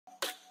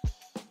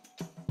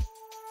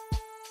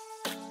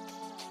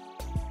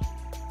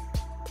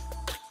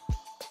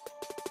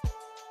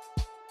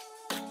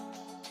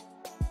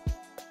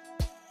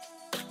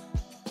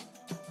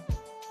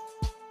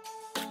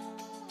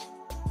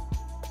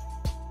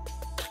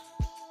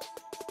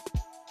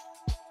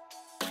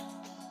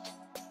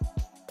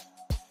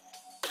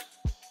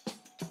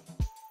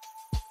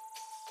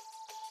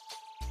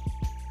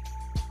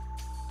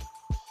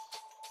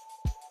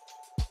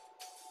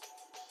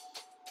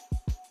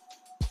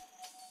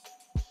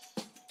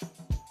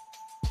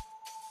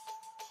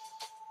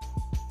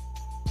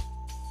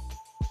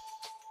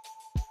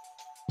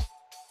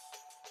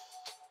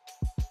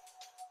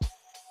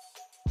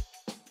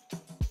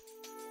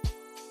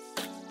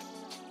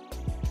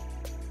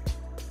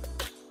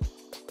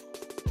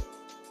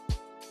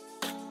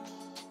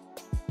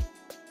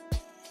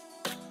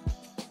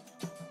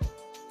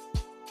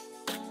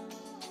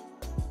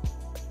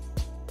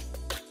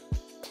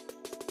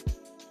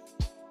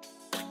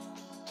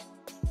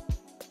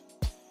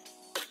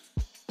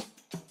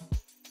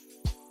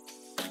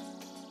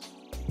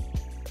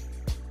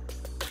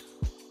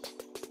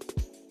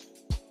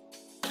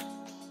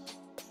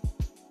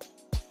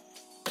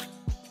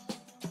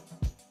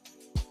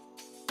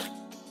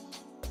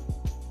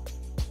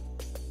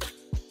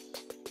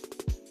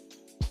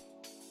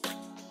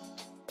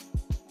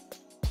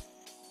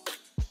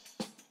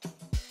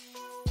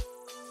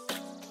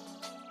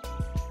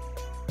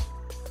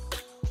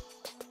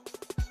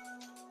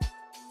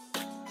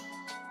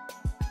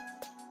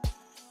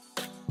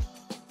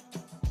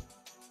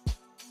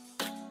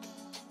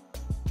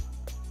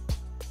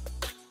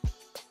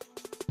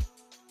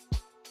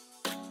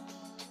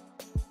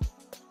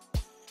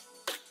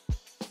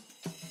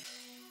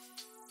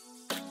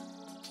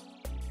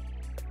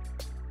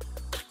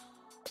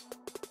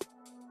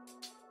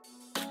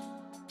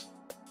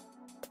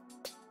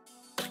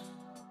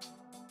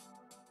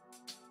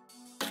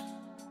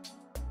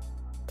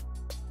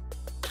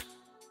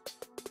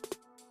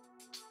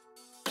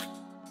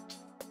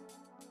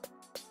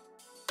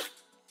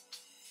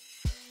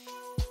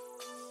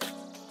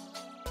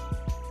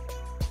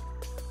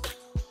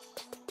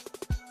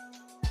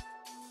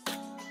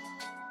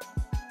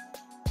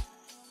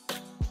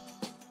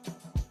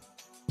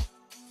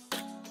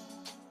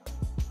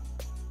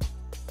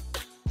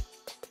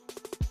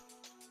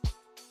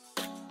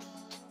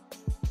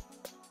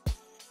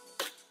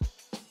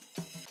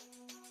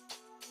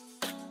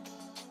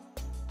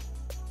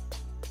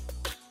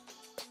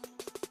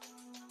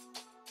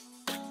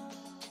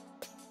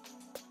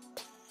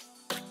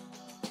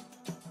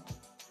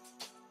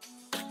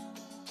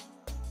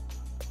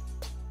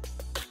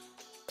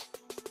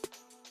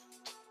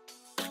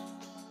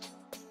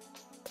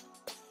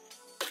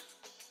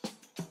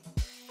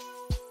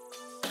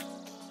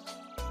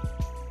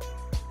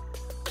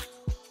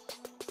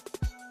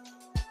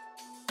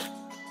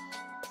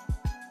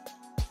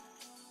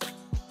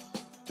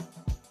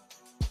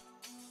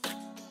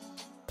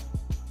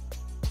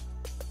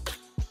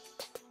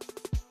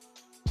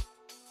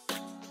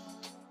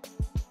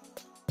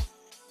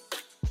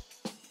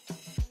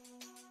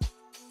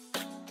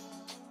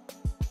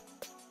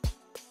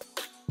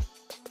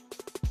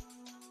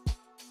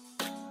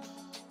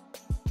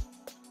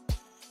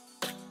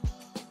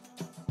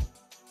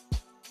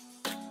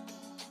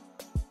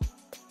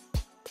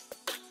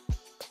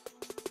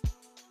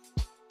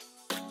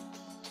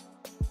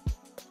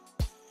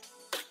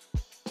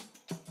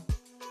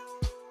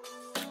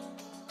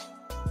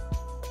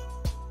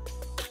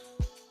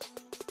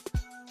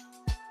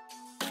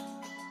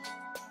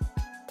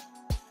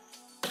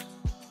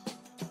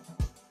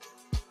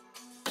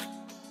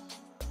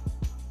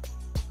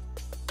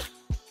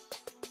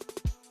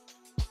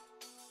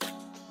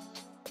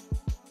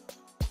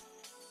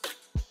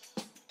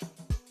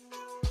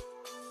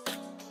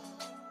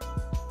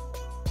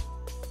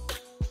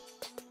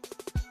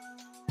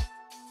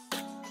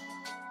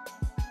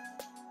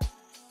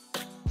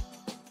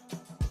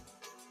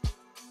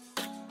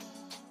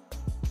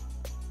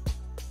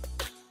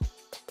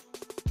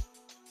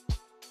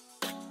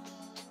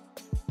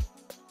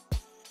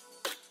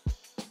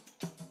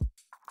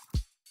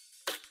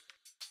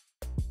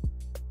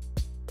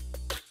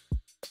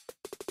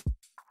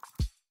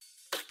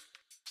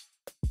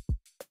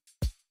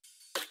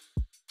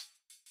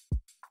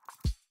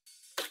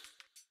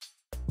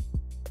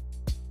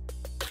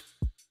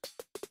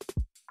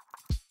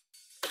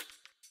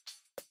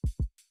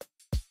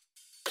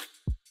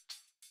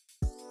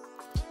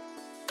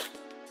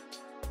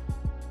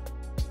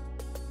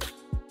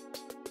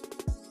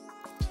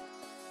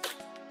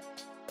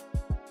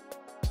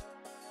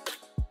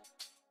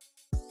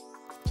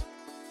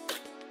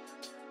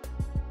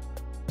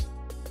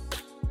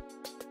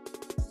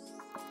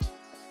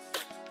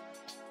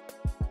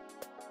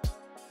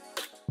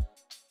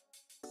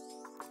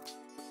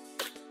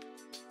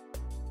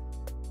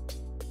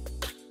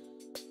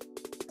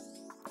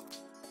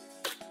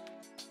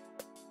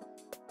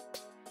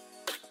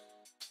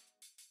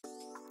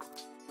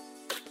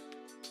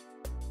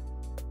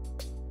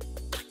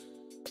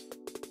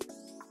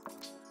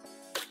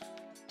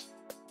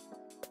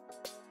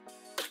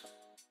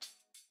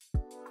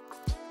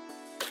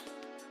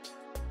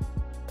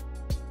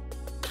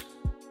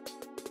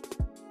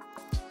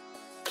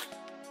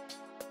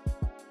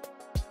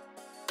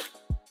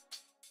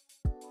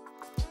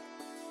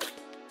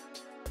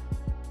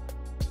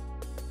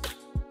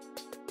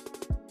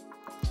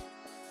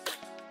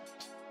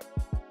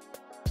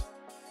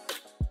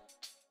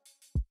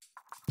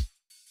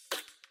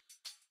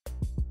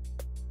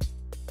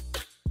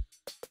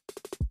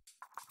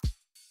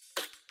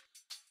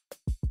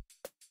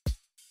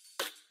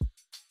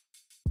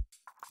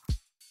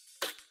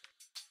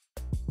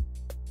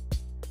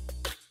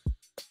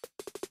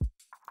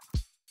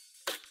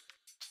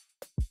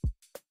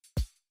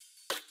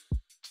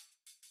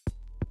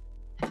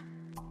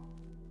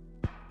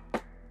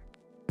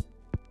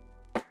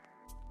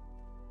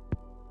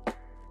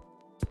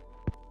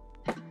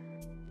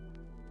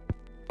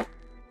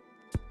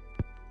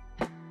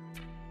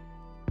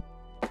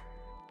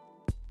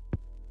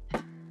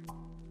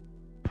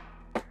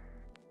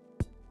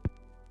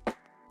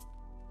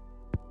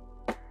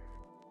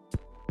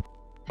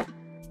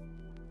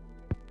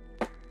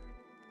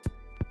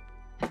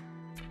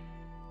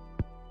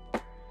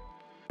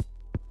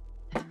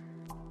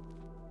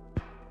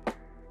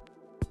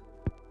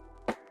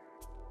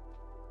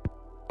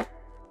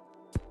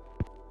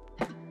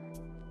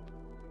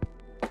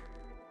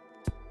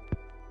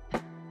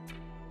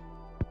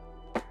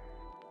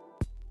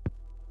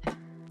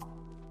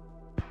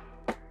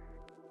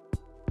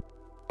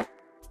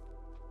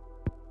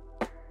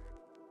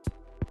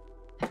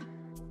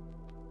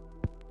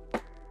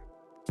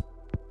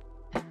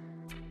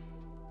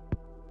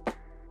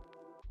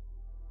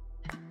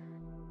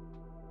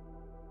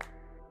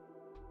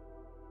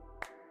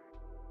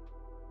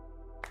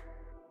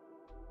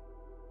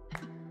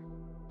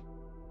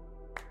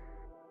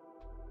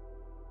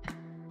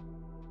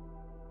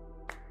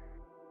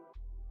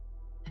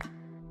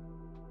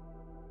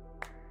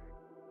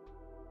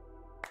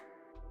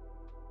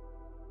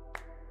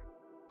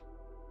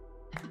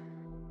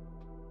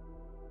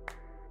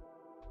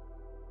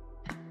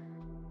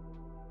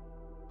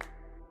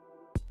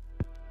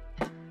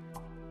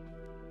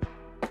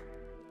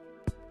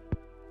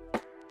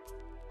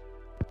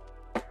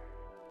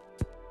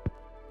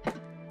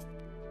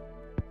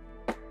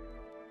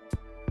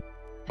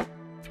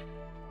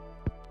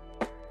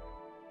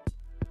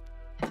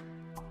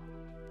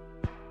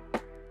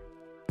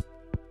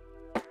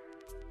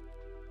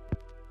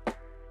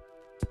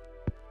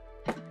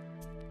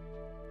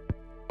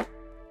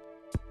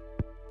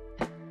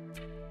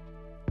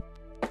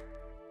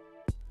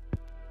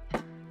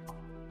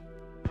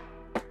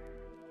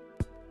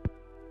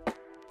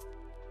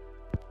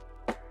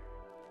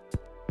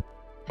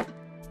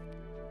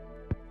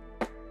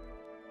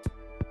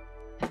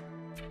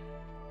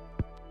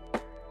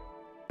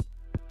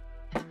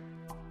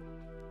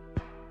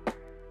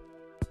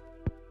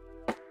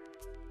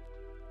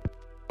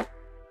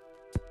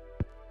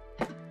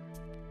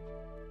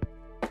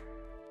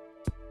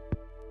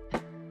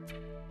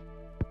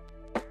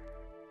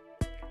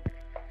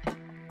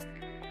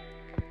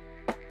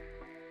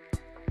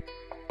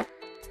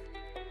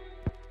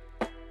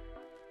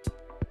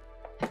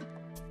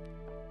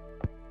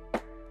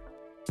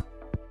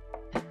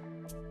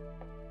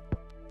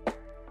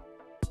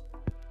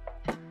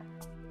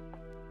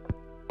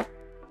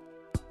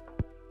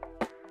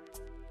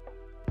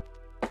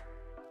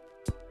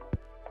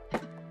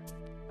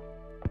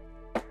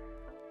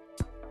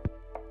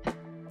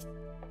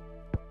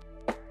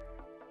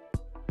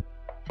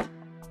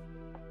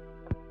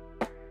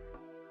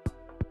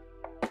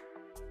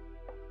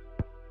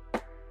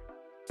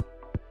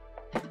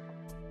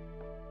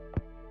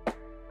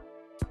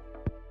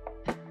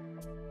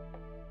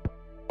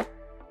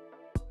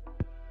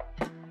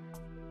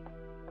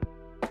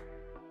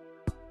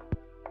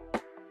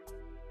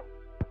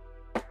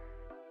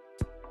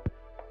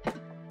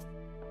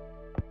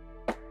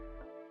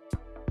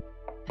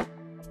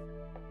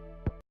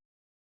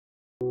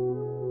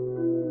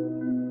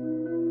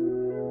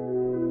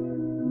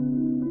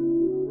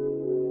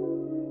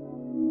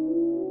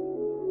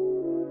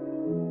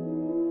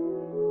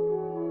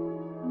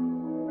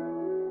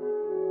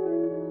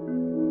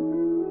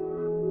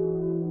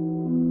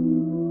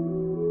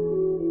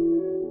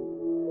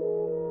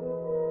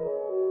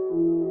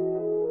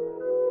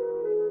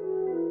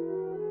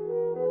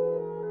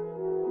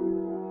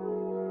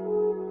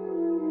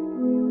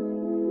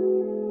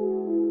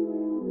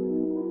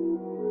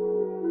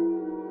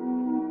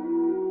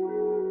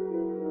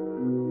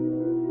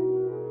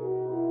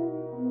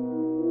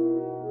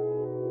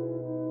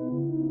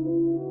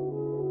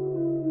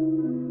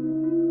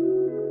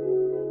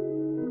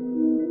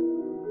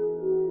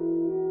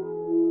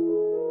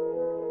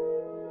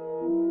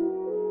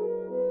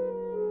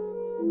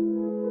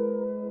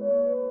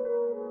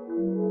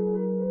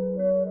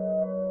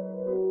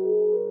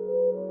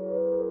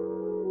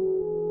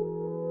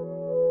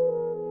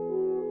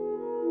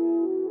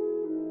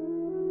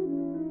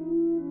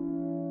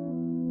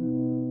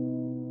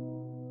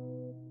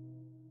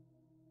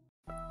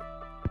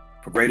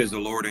For great is the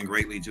Lord and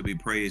greatly to be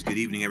praised. Good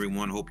evening,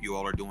 everyone. Hope you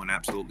all are doing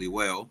absolutely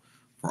well.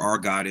 For our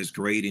God is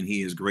great and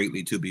he is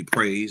greatly to be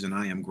praised. And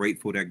I am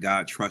grateful that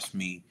God trusts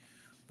me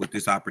with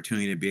this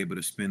opportunity to be able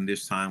to spend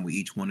this time with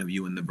each one of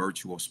you in the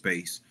virtual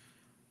space.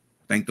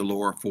 Thank the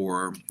Lord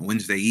for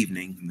Wednesday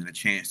evening and a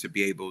chance to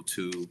be able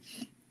to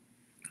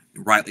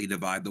rightly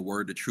divide the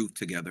word of truth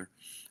together.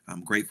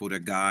 I'm grateful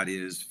that God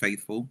is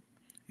faithful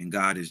and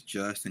God is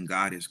just and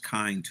God is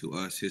kind to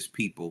us, his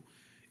people.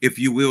 If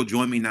you will,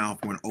 join me now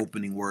for an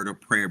opening word of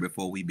prayer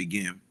before we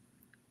begin.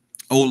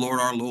 O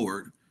Lord, our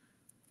Lord,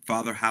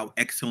 Father, how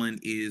excellent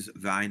is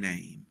thy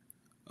name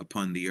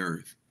upon the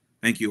earth.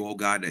 Thank you, oh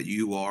God, that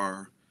you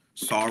are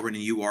sovereign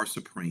and you are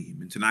supreme.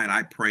 And tonight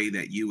I pray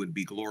that you would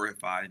be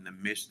glorified in the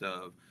midst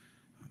of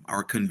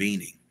our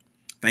convening.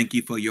 Thank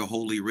you for your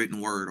holy written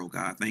word, oh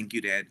God. Thank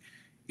you that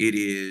it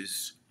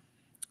is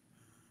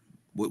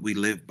what we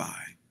live by.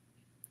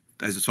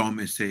 As the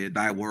psalmist said,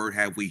 thy word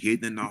have we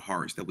hidden in our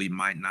hearts that we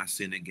might not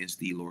sin against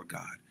thee, Lord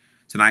God.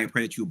 Tonight I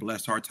pray that you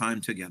bless our time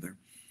together.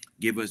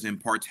 Give us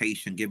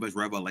impartation, give us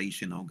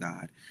revelation, oh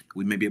God.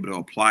 We may be able to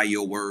apply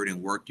your word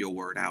and work your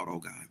word out, oh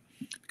God,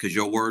 because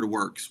your word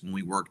works when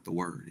we work the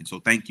word. And so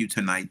thank you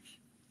tonight.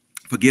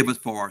 Forgive us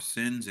for our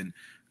sins and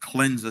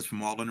cleanse us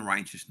from all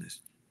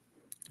unrighteousness.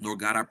 Lord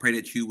God, I pray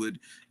that you would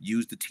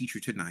use the teacher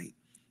tonight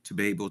to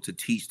be able to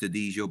teach to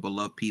these your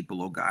beloved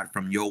people, oh God,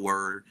 from your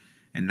word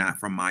and not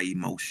from my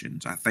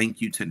emotions. I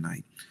thank you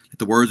tonight. Let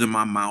the words of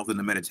my mouth and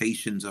the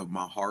meditations of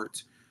my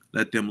heart,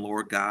 let them,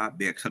 Lord God,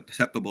 be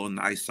acceptable in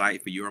thy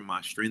sight, for you are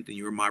my strength and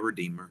you are my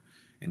redeemer.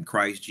 In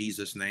Christ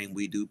Jesus' name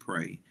we do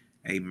pray.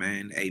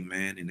 Amen,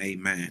 amen, and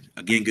amen.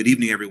 Again, good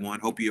evening,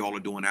 everyone. Hope you all are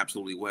doing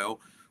absolutely well.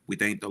 We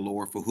thank the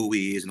Lord for who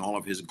he is and all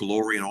of his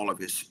glory and all of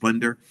his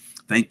splendor.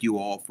 Thank you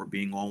all for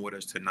being on with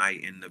us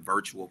tonight in the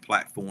virtual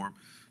platform.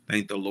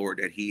 Thank the Lord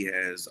that he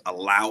has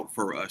allowed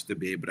for us to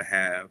be able to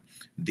have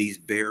these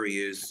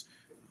various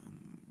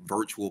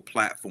virtual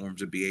platforms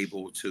to be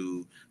able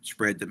to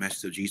spread the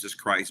message of Jesus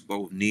Christ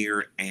both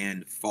near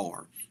and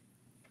far.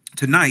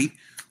 Tonight,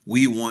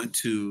 we want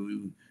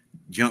to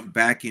jump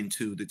back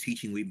into the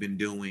teaching we've been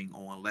doing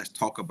on Let's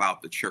Talk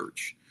About the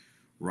Church,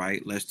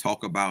 right? Let's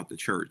talk about the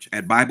church.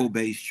 At Bible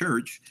Based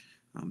Church,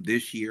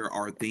 this year,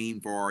 our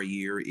theme for our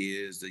year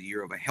is the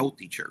year of a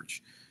healthy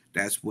church.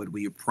 That's what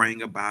we are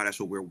praying about. That's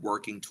what we're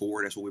working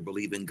toward. That's what we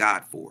believe in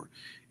God for,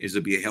 is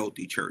to be a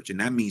healthy church. And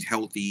that means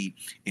healthy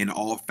in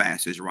all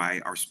facets,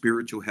 right? Our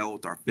spiritual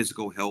health, our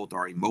physical health,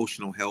 our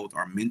emotional health,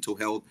 our mental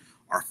health,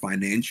 our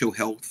financial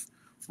health,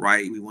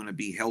 right? We want to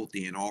be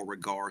healthy in all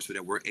regards so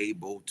that we're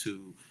able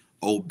to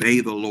obey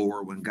the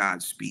Lord when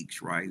God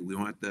speaks, right? We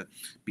don't have to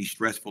be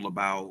stressful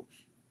about,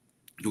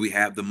 do we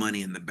have the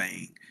money in the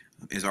bank?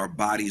 Is our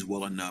bodies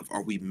well enough?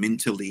 Are we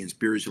mentally and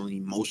spiritually,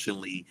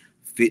 emotionally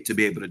fit to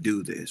be able to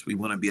do this? We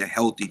want to be a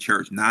healthy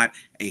church, not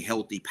a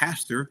healthy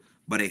pastor,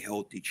 but a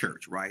healthy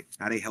church, right?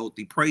 Not a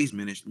healthy praise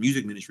ministry,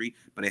 music ministry,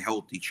 but a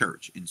healthy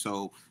church. And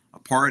so a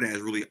part of that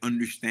is really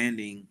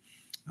understanding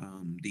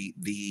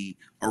the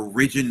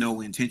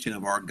original intention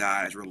of our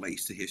God as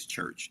relates to his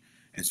church.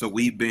 And so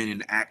we've been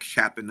in Acts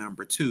chapter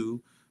number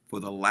 2 for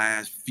the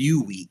last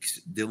few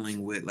weeks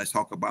dealing with, let's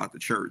talk about the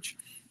church.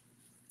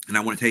 And I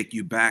want to take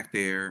you back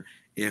there,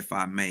 if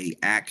I may,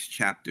 Acts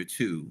chapter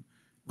 2.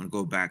 I want to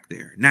go back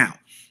there. Now,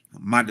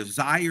 my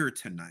desire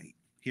tonight,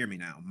 hear me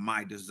now,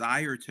 my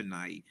desire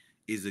tonight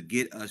is to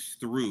get us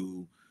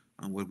through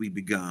what we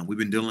begun. We've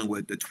been dealing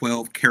with the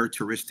 12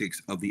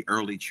 characteristics of the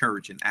early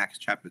church in Acts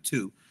chapter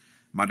 2.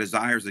 My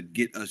desire is to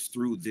get us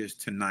through this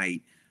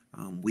tonight.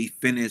 We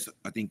finished,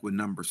 I think, with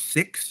number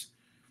 6,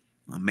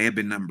 may have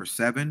been number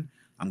 7.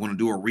 I'm going to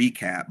do a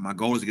recap. My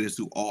goal is to get us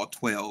through all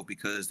 12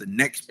 because the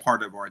next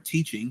part of our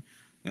teaching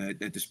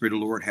that the Spirit of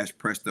the Lord has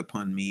pressed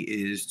upon me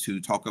is to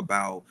talk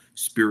about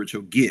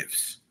spiritual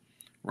gifts,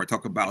 or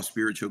talk about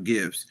spiritual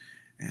gifts.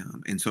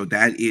 And so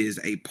that is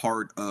a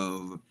part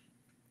of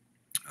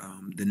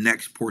the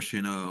next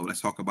portion of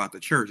Let's Talk About the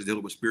Church, is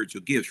dealing with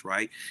spiritual gifts,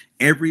 right?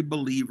 Every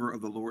believer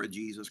of the Lord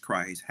Jesus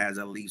Christ has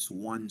at least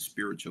one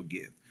spiritual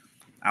gift.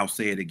 I'll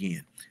say it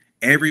again.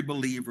 Every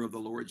believer of the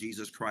Lord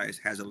Jesus Christ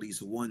has at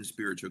least one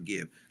spiritual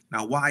gift.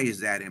 Now, why is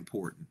that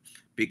important?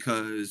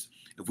 Because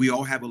if we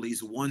all have at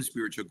least one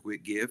spiritual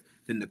gift,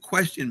 then the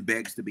question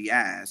begs to be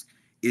asked,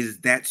 is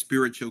that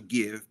spiritual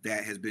gift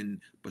that has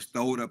been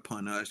bestowed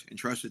upon us,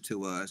 entrusted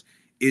to us,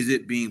 is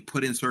it being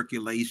put in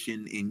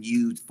circulation and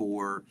used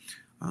for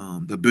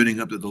the building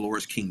up of the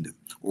Lord's kingdom?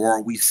 Or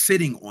are we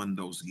sitting on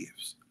those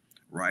gifts,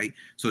 right?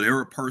 So there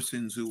are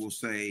persons who will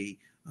say,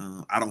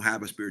 I don't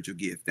have a spiritual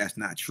gift. That's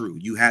not true.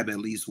 You have at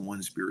least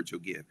one spiritual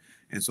gift.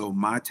 And so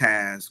my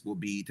task will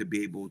be to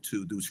be able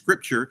to, through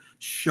scripture,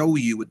 show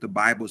you what the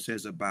Bible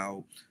says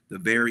about the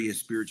various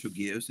spiritual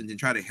gifts, and then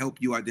try to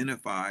help you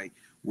identify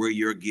where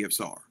your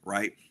gifts are,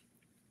 right?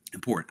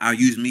 Important. I'll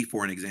use me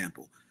for an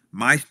example.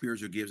 My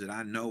spiritual gifts that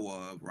I know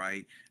of,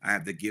 right? I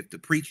have the gift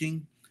of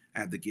preaching. I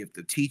have the gift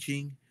of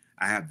teaching.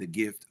 I have the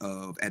gift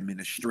of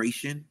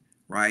administration,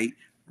 right?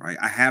 right?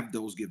 I have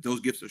those gifts. Those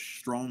gifts are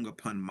strong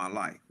upon my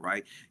life,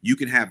 right? You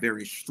can have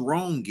very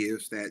strong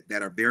gifts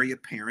that are very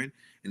apparent,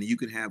 and then you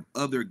can have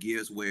other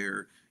gifts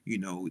where, you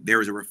know,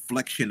 there is a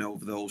reflection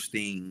of those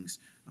things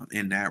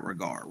in that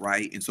regard,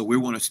 right? And so we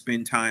want to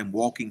spend time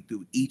walking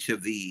through each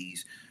of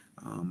these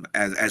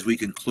as we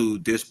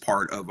conclude this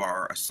part of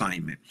our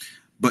assignment.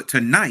 But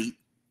tonight,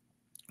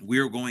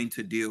 we're going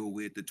to deal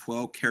with the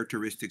 12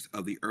 characteristics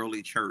of the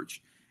early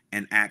church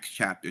in Acts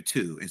chapter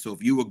 2. And so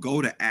if you will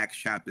go to Acts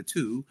chapter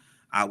 2,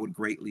 I would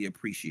greatly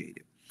appreciate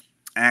it.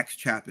 Acts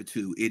chapter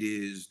 2, it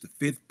is the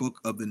fifth book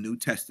of the New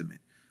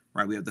Testament,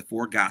 right? We have the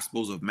four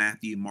gospels of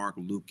Matthew, Mark,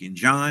 Luke, and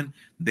John.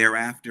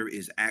 Thereafter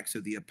is Acts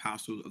of the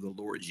Apostles of the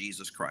Lord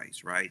Jesus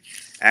Christ, right?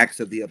 Acts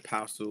of the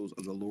Apostles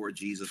of the Lord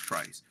Jesus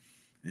Christ.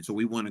 And so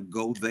we want to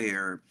go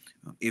there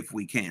if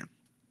we can.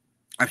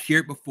 I've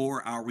shared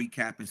before, I'll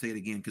recap and say it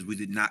again because we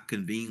did not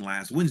convene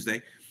last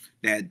Wednesday,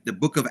 that the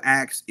book of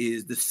Acts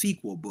is the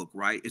sequel book,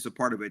 right? It's a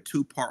part of a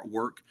two-part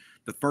work.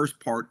 The first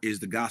part is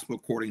the gospel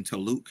according to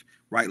Luke,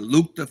 right?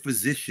 Luke, the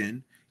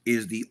physician,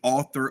 is the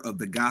author of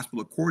the gospel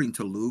according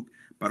to Luke,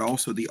 but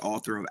also the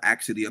author of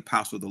Acts of the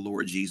Apostle of the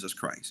Lord Jesus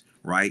Christ,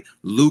 right?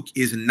 Luke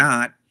is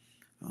not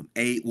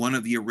one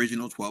of the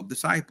original 12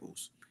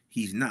 disciples.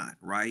 He's not,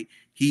 right?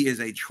 He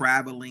is a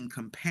traveling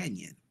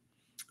companion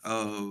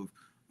of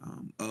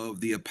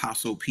the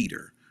Apostle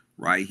Peter,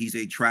 right? He's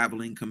a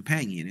traveling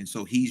companion. And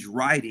so he's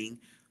writing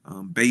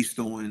based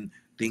on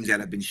things that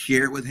have been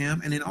shared with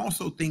him, and then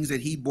also things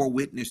that he bore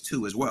witness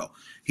to as well.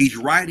 He's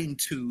writing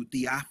to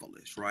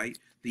Theophilus, right?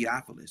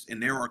 Theophilus.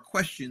 And there are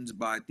questions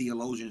by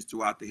theologians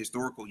throughout the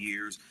historical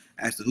years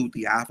as to who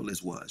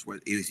Theophilus was.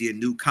 Is he a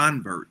new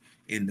convert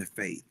in the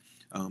faith?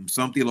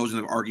 Some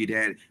theologians have argued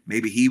that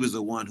maybe he was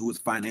the one who was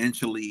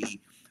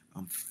financially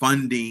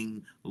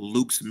funding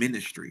Luke's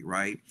ministry,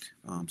 right?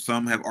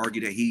 Some have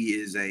argued that he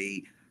is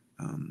a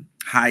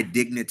high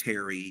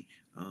dignitary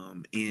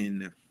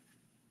in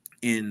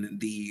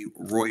the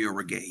royal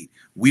brigade.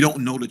 We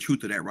don't know the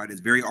truth of that, right?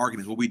 It's very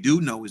arguments. What we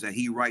do know is that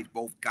he writes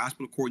both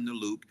gospel according to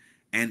Luke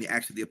and the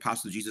Acts of the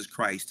Apostles of Jesus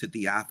Christ to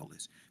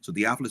Theophilus. So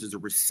Theophilus is a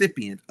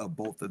recipient of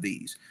both of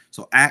these.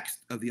 So Acts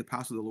of the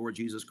Apostles of the Lord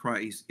Jesus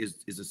Christ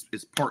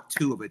is part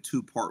two of a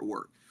two-part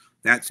work.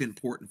 That's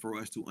important for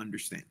us to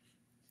understand.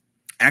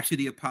 Actually,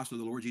 the Apostle of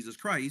the Lord Jesus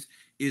Christ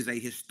is a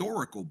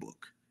historical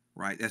book,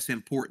 right? That's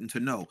important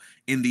to know.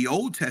 In the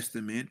Old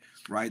Testament,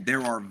 right,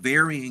 there are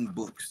varying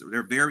books.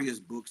 There are various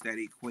books that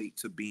equate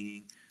to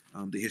being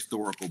the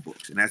historical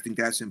books. And I think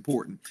that's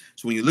important.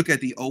 So when you look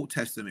at the Old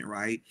Testament,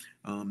 right,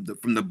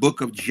 from the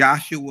book of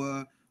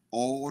Joshua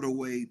all the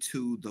way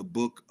to the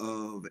book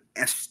of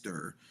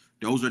Esther,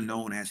 those are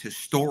known as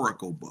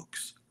historical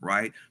books,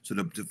 right? So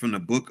from the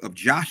book of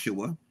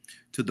Joshua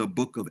to the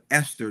book of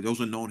Esther,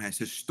 those are known as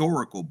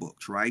historical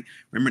books, right?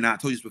 Remember now, I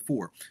told you this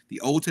before, the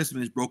Old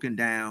Testament is broken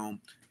down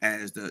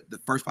as the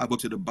first five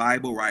books of the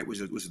Bible, right, which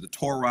is the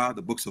Torah,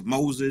 the books of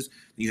Moses.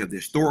 Then you have the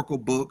historical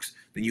books.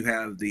 Then you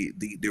have the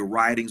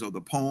writings of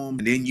the poem.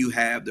 And then you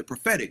have the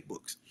prophetic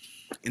books.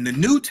 In the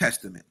New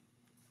Testament,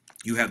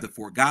 you have the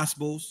four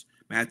Gospels,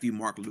 Matthew,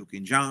 Mark, Luke,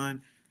 and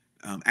John.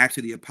 Acts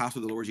of the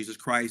Apostle of the Lord Jesus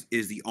Christ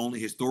is the only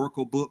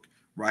historical book,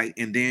 right?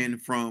 And then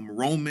from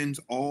Romans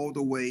all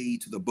the way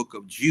to the book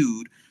of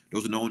Jude,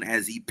 those are known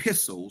as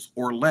epistles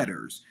or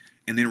letters.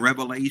 And then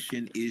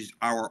Revelation is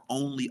our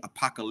only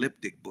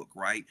apocalyptic book,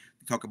 right?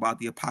 We talk about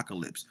the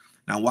apocalypse.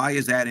 Now, why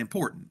is that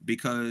important?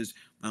 Because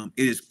it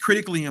is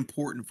critically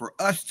important for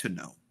us to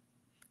know.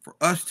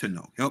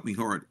 Help me,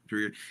 Lord,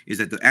 is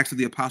that the Acts of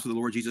the Apostle of the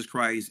Lord Jesus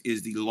Christ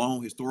is the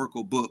long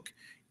historical book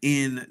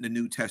in the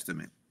New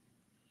Testament.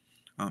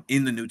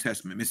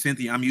 Miss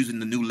Cynthia, I'm using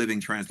the New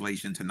Living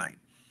Translation tonight.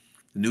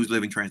 The New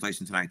Living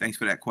Translation tonight. Thanks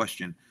for that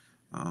question.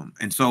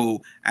 And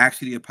so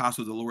actually the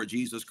Apostle of the Lord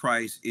Jesus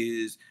Christ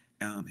is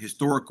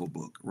historical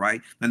book,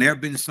 right? And there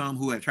have been some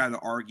who have tried to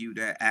argue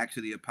that Acts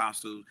of the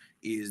Apostle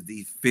is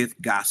the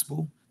fifth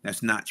gospel.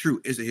 That's not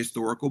true. It's a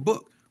historical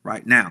book,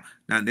 right? Now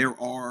there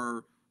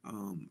are,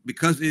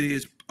 because it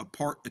is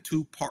part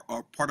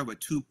of a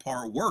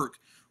two-part work,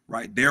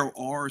 right? There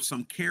are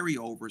some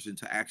carryovers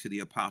into Acts of the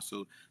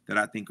Apostle that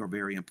I think are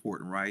very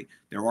important, right?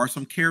 There are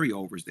some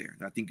carryovers there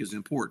that I think is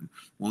important.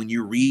 When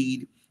you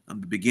read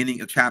the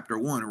beginning of chapter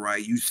 1,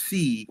 right, you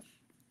see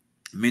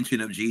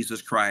mention of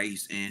Jesus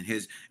Christ and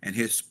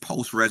his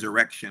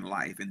post-resurrection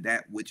life and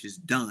that which is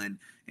done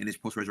in his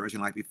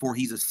post-resurrection life. Before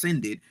he's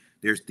ascended,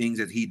 there's things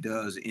that he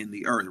does in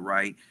the earth,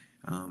 right?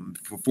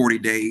 For 40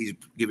 days,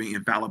 giving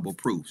infallible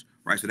proofs,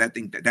 right? So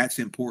that's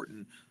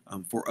important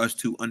for us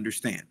to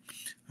understand.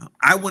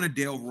 I want to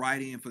delve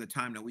right in for the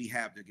time that we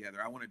have together.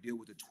 I want to deal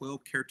with the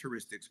 12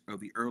 characteristics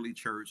of the early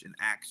church in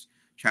Acts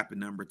chapter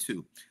number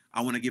 2.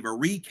 I want to give a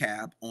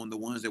recap on the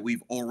ones that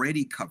we've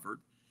already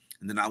covered,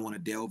 and then I want to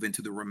delve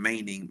into the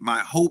remaining. My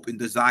hope and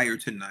desire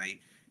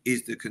tonight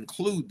is to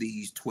conclude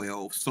these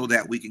 12 so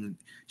that we can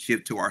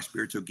shift to our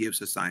spiritual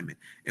gifts assignment.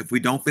 If we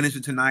don't finish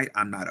it tonight,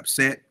 I'm not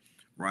upset.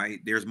 right?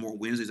 There's more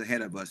Wednesdays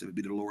ahead of us. It would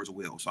be the Lord's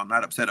will. So I'm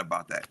not upset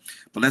about that.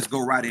 But let's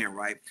go right in,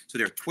 right? So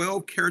there are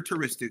 12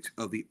 characteristics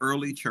of the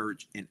early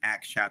church in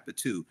Acts chapter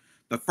 2.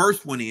 The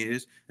first one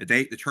is that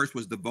the church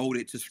was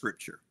devoted to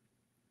Scripture.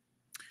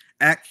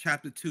 Acts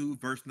chapter 2,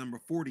 verse number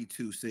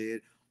 42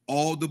 said,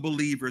 all the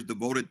believers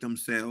devoted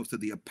themselves to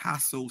the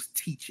apostles'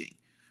 teaching,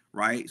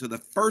 right? So the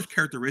first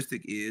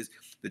characteristic is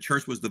the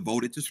church was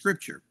devoted to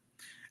Scripture.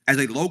 As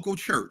a local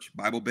church,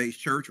 Bible-based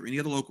church, or any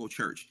other local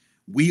church,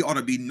 we ought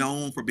to be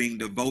known for being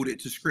devoted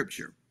to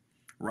Scripture,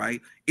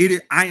 right?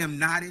 I am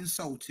not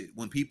insulted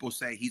when people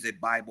say he's a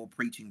Bible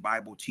preaching,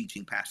 Bible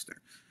teaching pastor,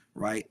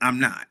 right? I'm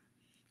not.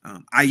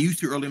 I used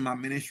to early in my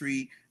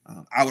ministry,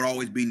 I would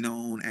always be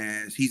known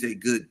as he's a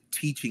good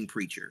teaching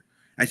preacher.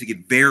 I used to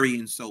get very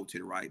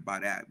insulted, right, by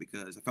that,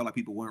 because I felt like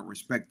people weren't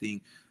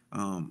respecting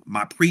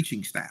my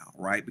preaching style,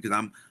 right? Because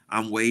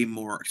I'm way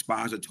more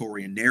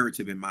expository and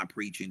narrative in my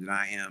preaching than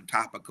I am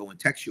topical and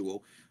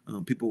textual. I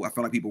felt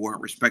like people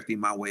weren't respecting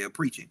my way of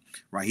preaching,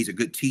 right? He's a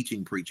good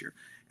teaching preacher,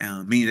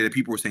 meaning that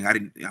people were saying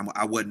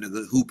I wasn't a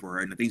good hooper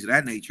and the things of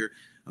that nature.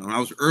 When I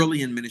was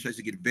early in ministry, I used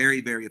to get very,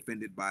 very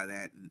offended by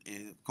that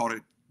and called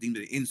it, deemed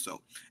it an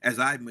insult. As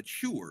I've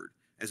matured,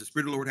 as the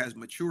Spirit of the Lord has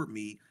matured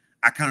me,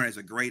 I count it as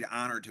a great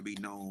honor to be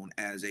known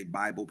as a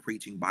Bible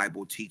preaching,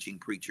 Bible teaching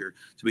preacher,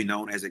 to be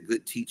known as a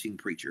good teaching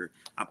preacher.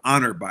 I'm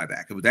honored by that.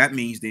 Because what that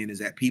means then is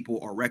that people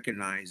are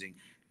recognizing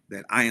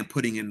that I am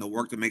putting in the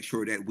work to make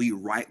sure that we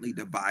rightly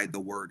divide the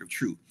word of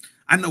truth.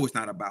 I know it's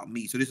not about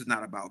me, so this is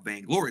not about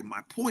vainglory.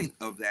 My point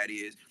of that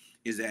is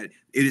that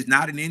it is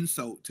not an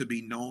insult to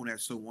be known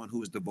as someone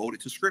who is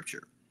devoted to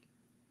Scripture.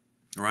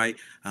 Right.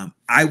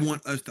 I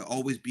want us to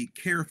always be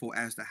careful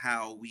as to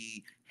how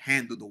we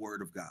handle the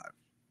word of God.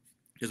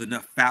 There's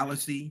enough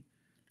fallacy.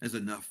 There's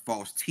enough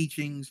false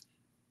teachings.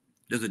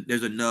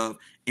 There's enough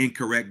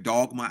incorrect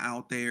dogma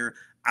out there.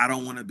 I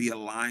don't want to be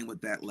aligned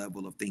with that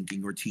level of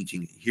thinking or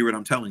teaching. Hear what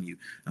I'm telling you.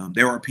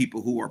 There are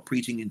people who are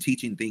preaching and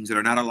teaching things that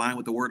are not aligned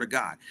with the word of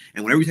God.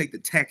 And whenever you take the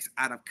text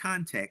out of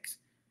context,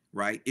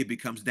 right, it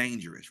becomes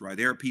dangerous, right?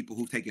 There are people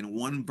who've taken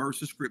one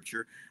verse of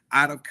scripture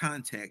out of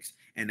context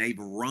and they've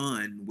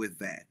run with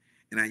that.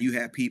 And now you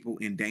have people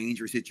in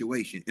dangerous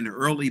situations. In the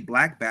early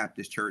Black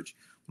Baptist church,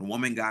 when a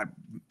woman got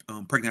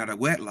pregnant out of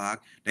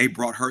wedlock, they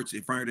brought her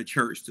in front of the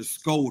church to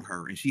scold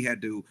her, and she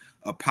had to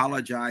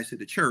apologize to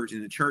the church,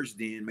 and the church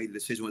then made the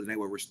decision whether they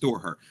would restore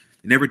her.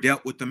 They never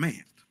dealt with the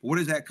man. But where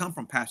does that come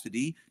from, Pastor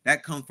D?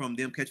 That comes from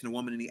them catching a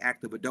woman in the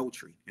act of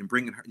adultery and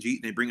bringing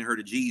her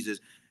to Jesus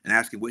and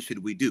asking, what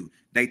should we do?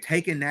 They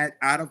taken that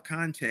out of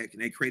context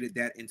and they created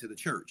that into the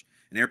church.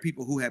 And there are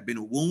people who have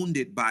been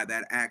wounded by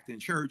that act in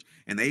church,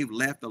 and they've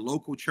left the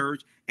local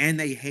church and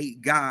they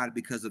hate God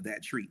because of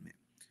that treatment.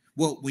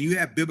 Well, when you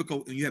have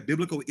biblical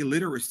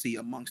illiteracy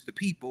amongst the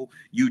people,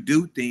 you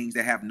do things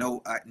that have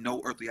no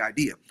earthly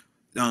idea.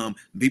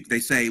 They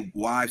say,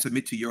 wives,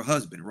 submit to your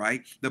husband,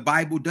 right? The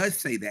Bible does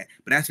say that,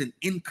 but that's an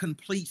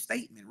incomplete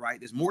statement,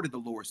 right? There's more that the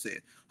Lord said.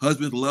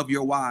 Husbands, love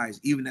your wives,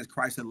 even as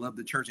Christ had loved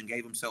the church and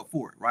gave himself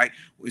for it, right?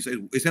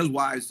 It says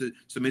wives to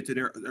submit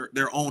to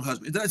their own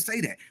husband. It does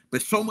say that,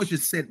 but so much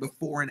is said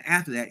before and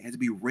after that. It has to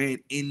be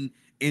read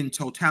in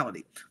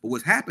totality. But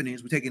what's happening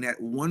is we're taking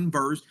that one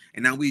verse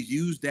and now we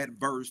use that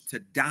verse to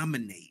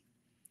dominate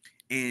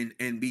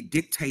and be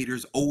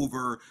dictators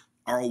over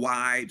our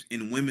wives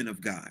and women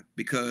of God.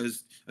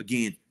 Because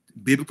again,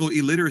 biblical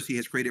illiteracy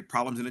has created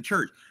problems in the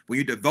church. When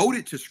you're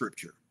devoted to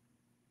scripture,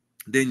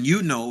 then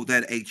you know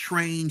that a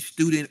trained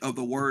student of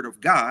the word of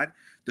God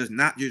does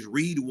not just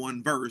read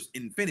one verse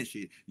and finish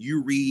it.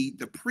 You read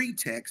the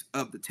pretext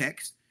of the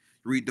text,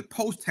 read the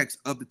post-text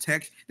of the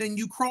text, then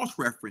you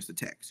cross-reference the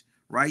text.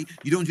 Right?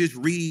 You don't just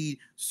read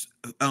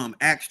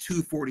Acts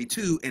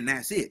 2:42 and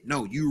that's it.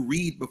 No, you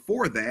read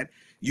before that,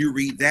 you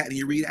read that, and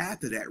you read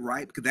after that,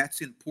 right? Because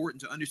that's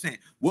important to understand.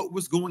 What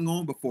was going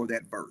on before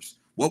that verse?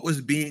 What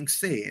was being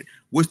said?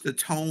 What's the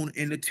tone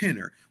and the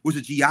tenor? What's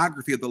the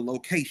geography of the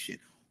location?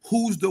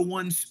 Who's the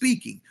one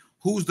speaking?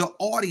 Who's the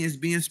audience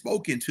being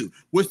spoken to?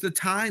 What's the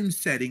time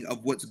setting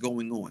of what's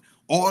going on?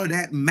 All of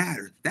that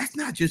matters. That's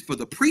not just for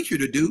the preacher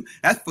to do,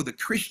 that's for the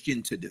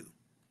Christian to do.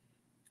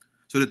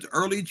 So that the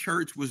early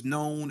church was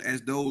known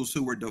as those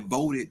who were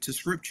devoted to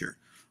scripture.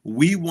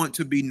 We want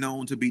to be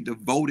known to be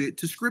devoted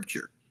to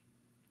scripture,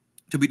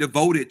 to be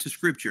devoted to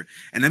scripture.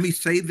 And let me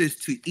say this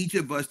to each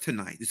of us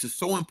tonight. This is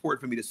so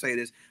important for me to say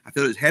this. I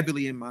feel it's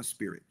heavily in my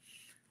spirit.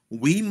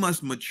 We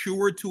must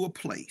mature to a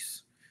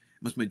place,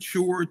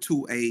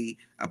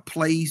 a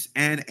place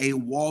and a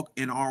walk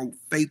in our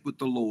faith with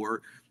the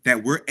Lord,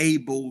 that we're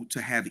able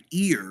to have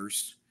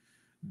ears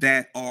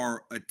that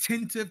are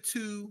attentive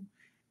to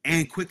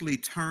and quickly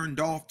turned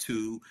off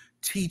to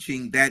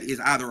teaching that is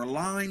either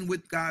aligned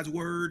with God's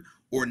word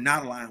or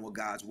not aligned with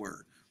God's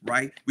word,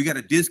 right? We got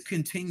to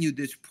discontinue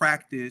this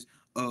practice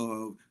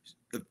of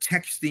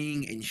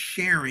texting and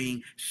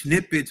sharing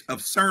snippets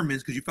of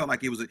sermons because you felt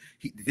like it was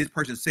this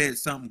person said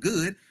something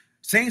good.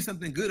 Saying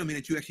something good, I mean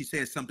that you actually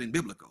said something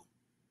biblical.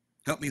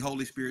 Help me,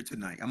 Holy Spirit,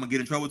 tonight. I'm going to get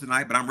in trouble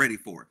tonight, but I'm ready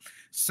for it.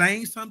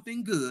 Saying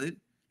something good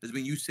doesn't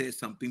mean you said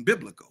something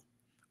biblical.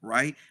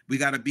 right? We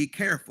got to be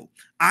careful.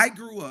 I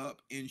grew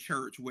up in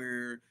church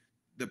where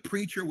the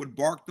preacher would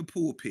bark the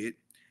pulpit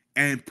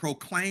and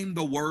proclaim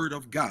the word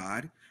of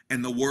God,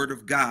 and the word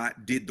of God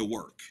did the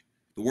work.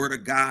 The word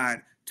of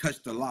God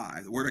touched the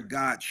lives. The word of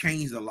God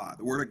changed the lives.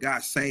 The word of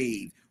God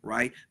saved,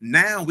 right?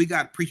 Now we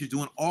got preachers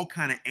doing all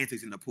kind of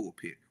antics in the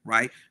pulpit,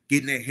 right?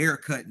 Getting their hair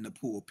cut in the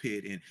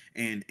pulpit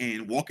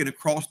and walking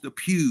across the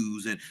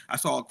pews. And I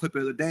saw a clip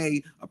the other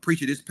day, a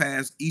preacher this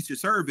past Easter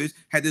service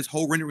had this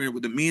whole rendering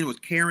where the men was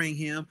carrying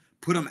him,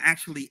 put him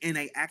actually in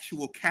a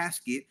actual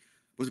casket,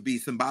 was to be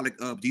symbolic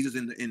of Jesus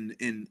in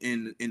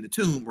the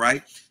tomb,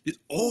 right? It's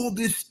all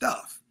this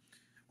stuff.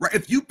 Right.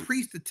 If you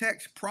preach the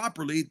text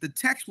properly, the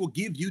text will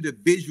give you the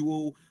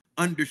visual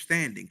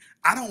understanding.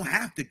 I don't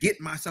have to get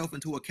myself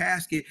into a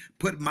casket,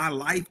 put my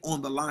life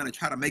on the line and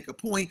try to make a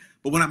point.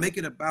 But when I make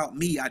it about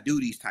me, I do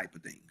these type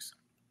of things.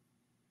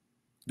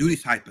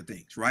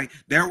 Right?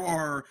 There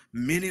are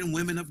men and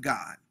women of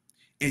God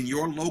in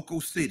your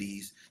local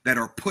cities that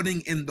are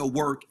putting in the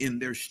work in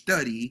their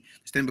study,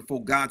 stand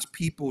before God's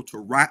people to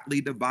rightly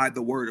divide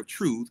the word of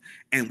truth.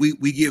 And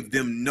we give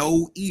them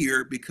no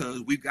ear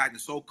because we've gotten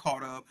so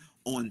caught up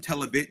on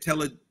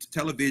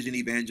television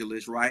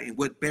evangelists, right? And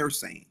what they're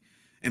saying.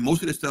 And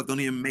most of this stuff don't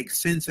even make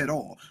sense at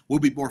all. We'll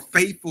be more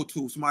faithful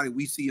to somebody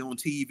we see on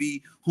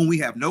TV whom we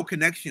have no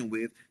connection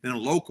with than a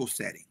local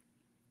setting.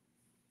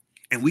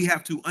 And we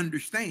have to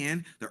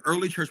understand the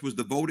early church was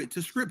devoted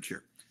to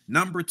scripture.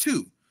 Number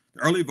two,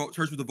 the early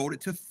church was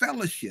devoted to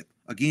fellowship.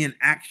 Again,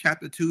 Acts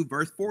chapter 2,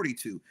 verse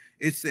 42.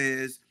 It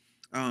says,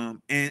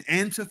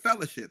 and to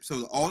fellowship.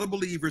 So all the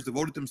believers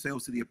devoted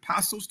themselves to the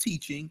apostles'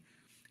 teaching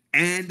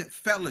and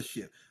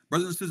fellowship.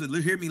 Brothers and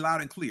sisters, hear me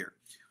loud and clear.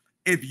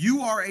 If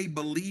you are a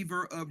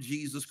believer of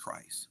Jesus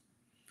Christ,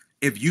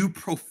 if you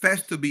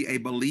profess to be a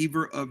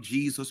believer of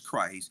Jesus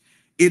Christ,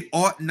 it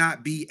ought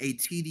not be a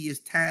tedious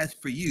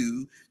task for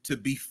you to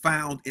be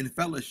found in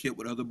fellowship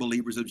with other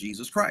believers of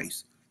Jesus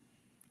Christ,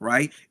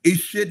 right? It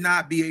should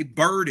not be a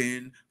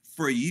burden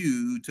for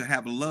you to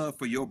have love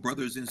for your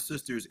brothers and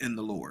sisters in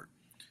the Lord.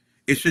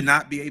 It should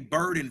not be a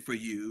burden for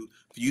you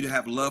to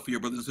have love for your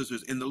brothers and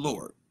sisters in the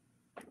Lord.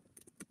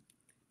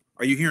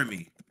 Are you hearing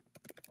me?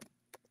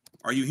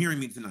 Are you hearing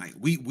me tonight?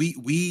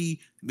 We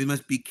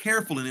must be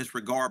careful in this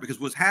regard, because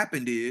what's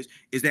happened is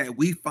that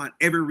we find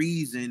every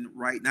reason,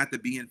 right, not to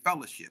be in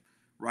fellowship,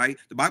 right?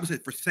 The Bible says,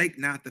 forsake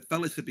not the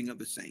fellowshipping of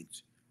the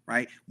saints,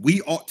 right? We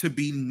ought to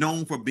be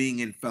known for being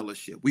in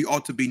fellowship. We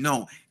ought to be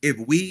known. If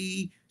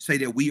we say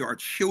that we are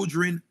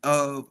children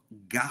of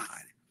God,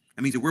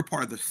 that means that we're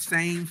part of the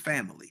same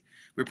family.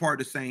 We're part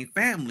of the same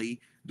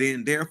family,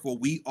 then therefore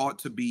we ought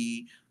to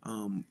be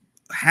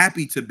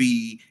happy to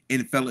be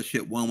in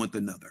fellowship one with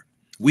another.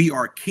 We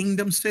are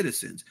kingdom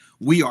citizens.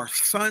 We are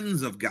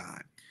sons of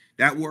God.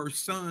 That word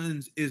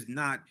sons is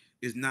not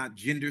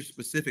gender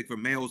specific for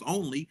males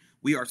only.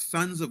 We are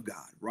sons of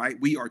God, right?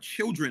 We are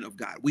children of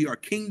God. We are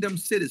kingdom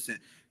citizens,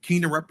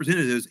 kingdom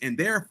representatives, and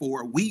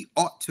therefore we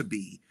ought to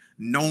be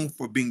known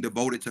for being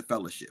devoted to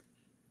fellowship,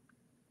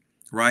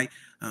 right?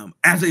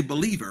 As a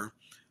believer,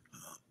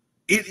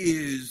 it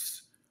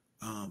is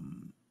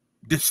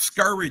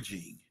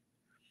discouraging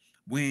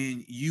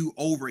when you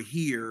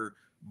overhear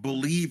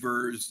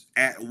believers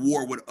at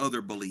war with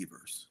other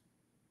believers.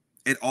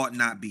 It ought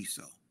not be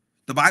so.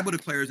 The Bible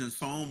declares in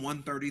Psalm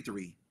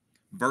 133,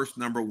 verse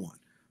number 1.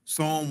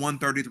 Psalm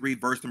 133,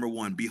 verse number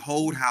 1.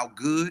 Behold, how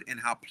good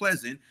and how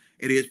pleasant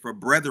it is for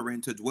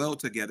brethren to dwell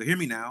together. Hear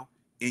me now,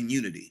 in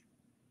unity,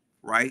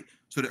 right?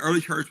 So the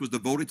early church was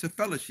devoted to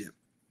fellowship.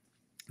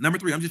 Number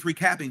 3, I'm just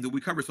recapping that we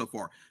covered so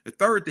far. The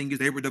third thing is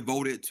they were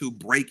devoted to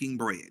breaking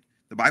bread.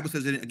 The Bible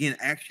says it again,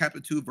 Acts chapter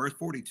 2, verse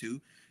 42.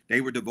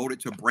 They were devoted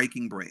to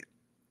breaking bread.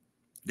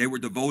 They were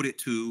devoted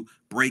to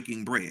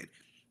breaking bread.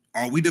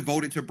 Are we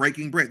devoted to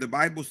breaking bread? The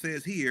Bible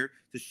says here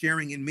to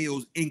sharing in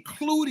meals,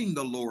 including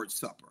the Lord's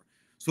Supper.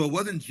 So it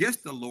wasn't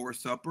just the Lord's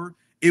Supper,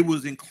 it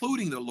was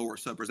including the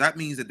Lord's Supper. That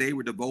means that they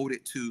were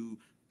devoted to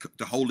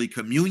the Holy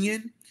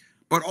Communion,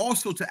 but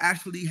also to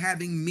actually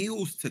having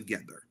meals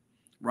together,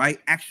 right?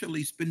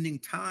 Actually spending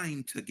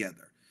time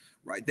together,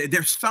 right?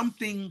 There's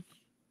something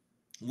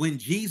when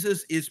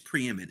Jesus is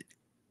preeminent.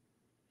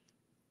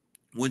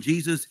 When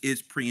Jesus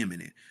is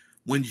preeminent.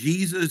 When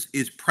Jesus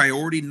is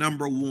priority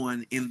number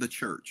one in the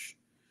church,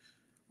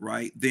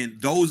 right? Then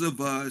those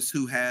of us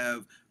who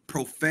have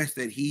professed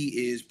that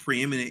he is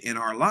preeminent in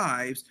our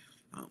lives,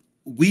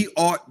 we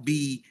ought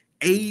be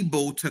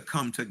able to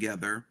come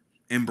together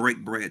and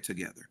break bread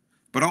together,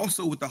 but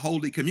also with the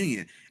Holy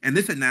Communion. And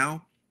listen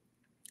now,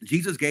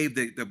 Jesus gave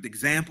the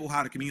example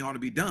how the communion ought to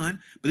be done,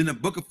 but in the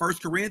book of 1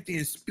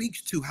 Corinthians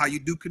speaks to how you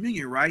do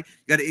communion, right?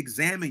 You got to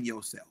examine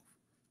yourself,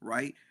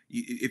 right?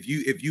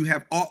 If you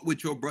have aught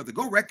with your brother,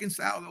 go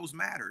reconcile those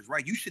matters,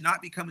 right? You should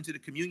not be coming to the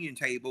communion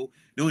table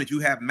knowing that you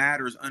have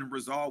matters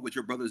unresolved with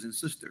your brothers and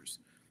sisters,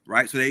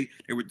 right? So they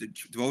were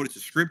devoted to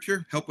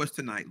scripture. Help us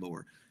tonight,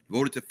 Lord.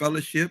 Devoted to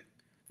fellowship,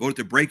 devoted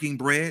to breaking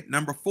bread.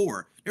 Number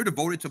 4, they're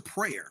devoted to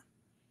prayer,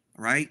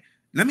 right?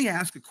 Let me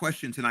ask a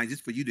question tonight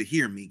just for you to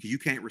hear me, because you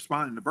can't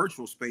respond in the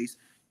virtual space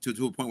to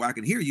a point where I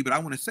can hear you, but I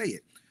want to say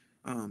it.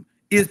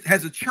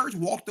 Has the church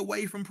walked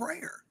away from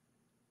prayer?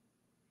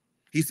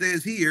 He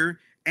says here,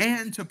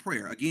 and to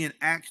prayer. Again,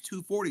 Acts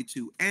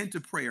 2:42, and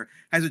to prayer.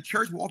 Has the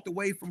church walked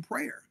away from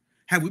prayer?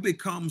 Have we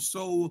become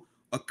so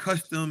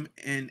accustomed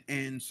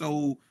and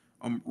so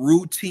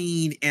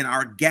routine in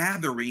our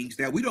gatherings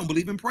that we don't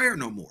believe in prayer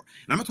no more?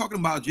 And I'm not talking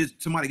about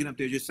just somebody getting up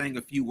there just saying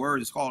a few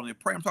words, it's calling it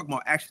prayer. I'm talking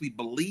about actually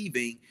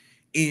believing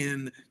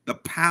in the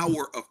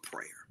power of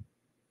prayer.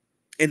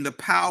 In the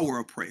power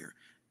of prayer.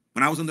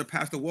 When I was under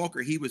Pastor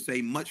Walker, he would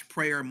say, much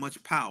prayer,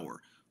 much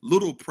power.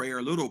 Little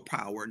prayer, little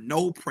power.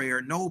 No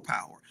prayer, no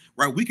power.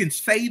 Right? We can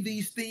say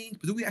these things,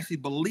 but do we actually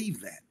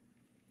believe that?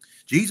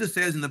 Jesus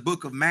says in the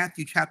book of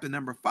Matthew, chapter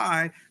number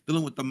 5,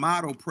 dealing with the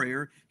model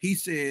prayer, he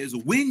says,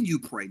 when you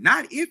pray,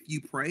 not if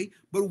you pray,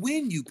 but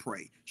when you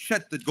pray,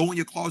 go in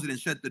your closet and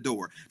shut the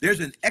door. There's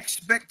an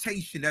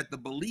expectation that the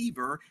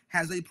believer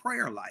has a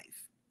prayer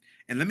life.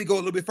 And let me go a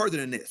little bit further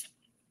than this.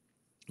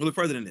 A little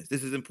further than this.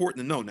 This is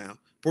important to know now.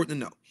 Important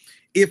to know.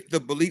 If the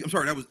belief, I'm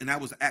sorry,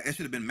 that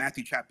should have been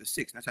Matthew chapter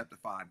 6, not chapter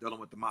 5, dealing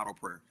with the model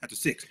prayer, chapter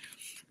 6.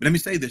 But let me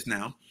say this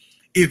now.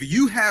 If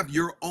you have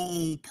your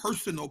own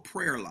personal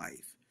prayer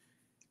life,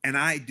 and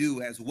I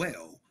do as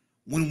well,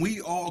 when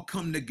we all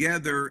come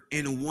together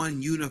in one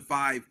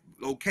unified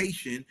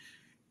location,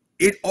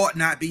 it ought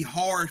not be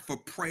hard for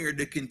prayer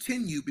to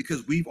continue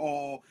because we've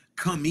all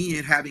come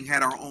in having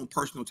had our own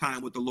personal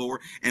time with the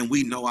Lord and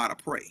we know how to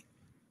pray.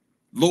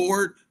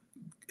 Lord,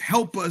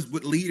 help us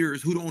with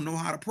leaders who don't know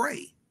how to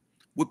pray,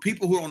 with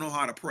people who don't know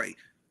how to pray,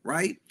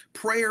 right?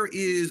 Prayer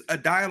is a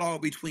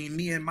dialogue between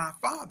me and my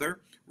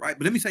Father, right?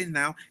 But let me say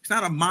now, it's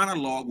not a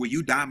monologue where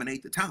you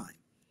dominate the time,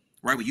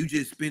 right? Where you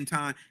just spend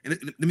time. And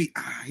let me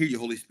hear you,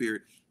 Holy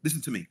Spirit.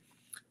 Listen to me.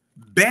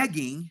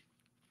 Begging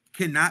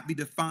cannot be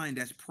defined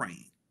as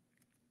praying.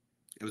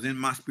 It was in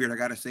my spirit. I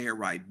got to say it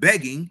right.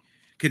 Begging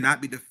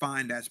cannot be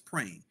defined as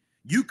praying.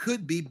 You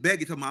could be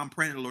begging to I'm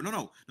praying to the Lord.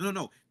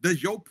 No.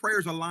 Does your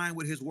prayers align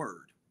with his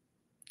word?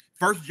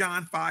 1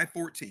 John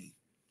 5:14.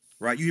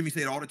 Right? You hear me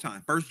say it all the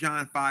time. 1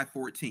 John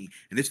 5:14.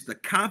 And this is the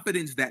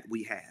confidence that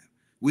we have.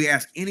 We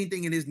ask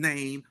anything in his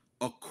name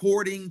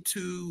according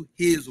to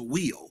his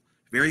will.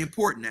 Very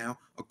important now.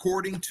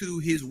 According to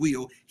his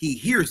will, he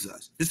hears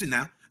us. Listen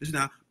now.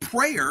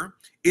 Prayer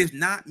is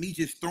not me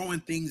just throwing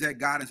things at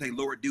God and say,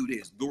 Lord, do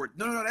this. Lord,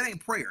 no, that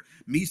ain't prayer.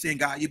 Me saying,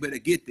 God, you better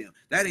get them.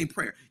 That ain't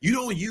prayer. You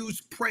don't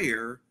use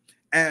prayer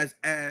as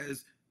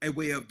a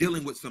way of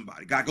dealing with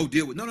somebody. God, go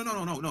deal with. No.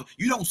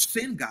 You don't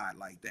send God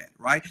like that,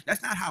 right?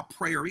 That's not how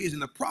prayer is.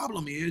 And the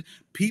problem is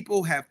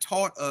people have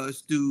taught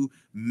us through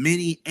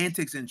many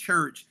antics in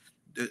church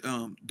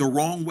the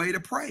wrong way to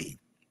pray.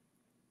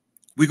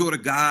 We go to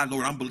God,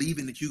 Lord, I'm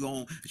believing that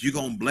you're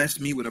gonna bless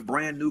me with a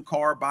brand new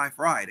car by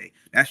Friday.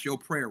 That's your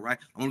prayer, right?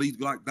 I'm gonna believe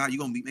God, you're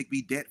gonna make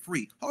me debt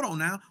free. Hold on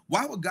now.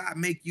 Why would God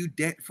make you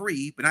debt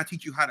free, but not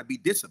teach you how to be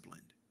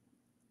disciplined?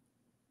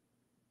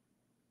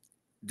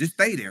 Just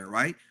stay there,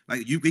 right?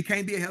 Like we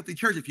can't be a healthy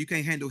church if you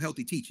can't handle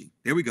healthy teaching.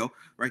 There we go,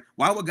 right?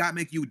 Why would God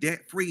make you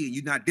debt free and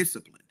you're not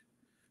disciplined?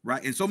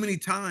 Right. And so many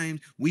times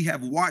we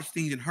have watched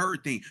things and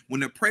heard things.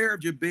 When the Prayer of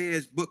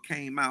Jabez book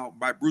came out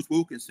by Bruce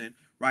Wilkinson,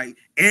 right,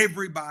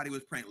 everybody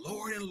was praying,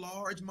 Lord,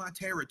 enlarge my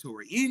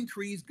territory,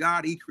 increase,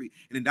 God, increase.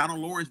 And then Donald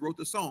Lawrence wrote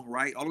the song,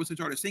 right? All of us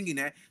started singing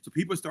that. So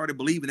people started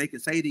believing they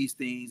could say these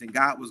things and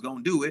God was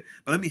going to do it.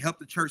 But let me help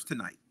the church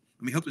tonight.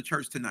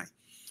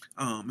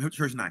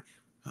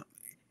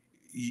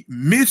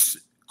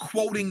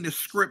 Misquoting the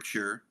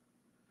scripture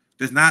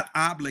does not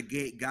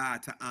obligate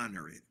God to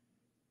honor it.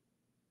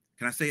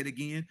 Can I say it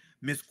again?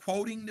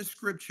 Misquoting the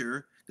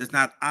scripture does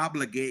not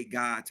obligate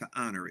God to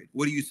honor it.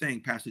 What are you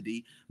saying, Pastor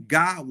D?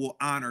 God will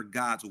honor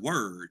God's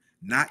word,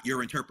 not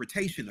your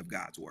interpretation of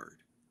God's word.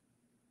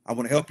 I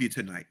want to help you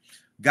tonight.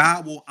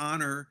 God will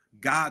honor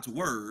God's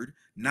word,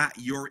 not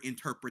your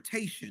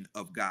interpretation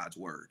of God's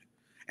word.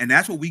 And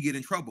that's what we get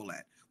in trouble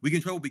at. We get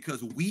in trouble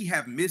because we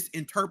have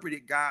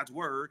misinterpreted God's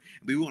word.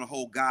 And we want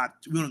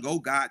to go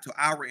God to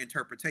our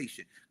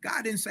interpretation.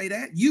 God didn't say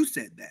that. You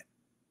said that.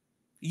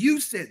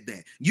 You said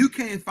that. You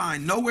can't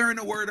find nowhere in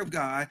the word of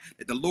God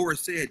that the Lord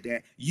said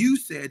that. You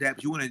said that,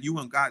 but you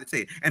want God to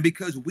say it. And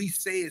because we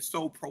say it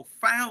so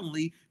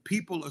profoundly,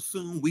 people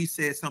assume we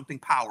said something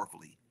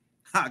powerfully.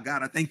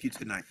 God, I thank you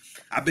tonight.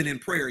 I've been in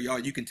prayer, y'all.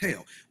 You can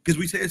tell. Because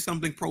we said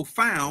something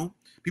profound,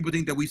 people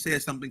think that we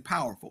said something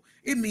powerful.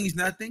 It means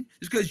nothing.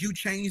 Just because you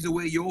change the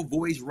way your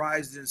voice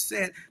rises and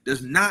set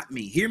does not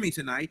mean, hear me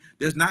tonight,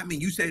 does not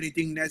mean you said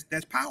anything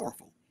that's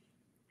powerful.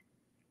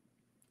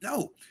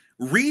 No.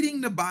 Reading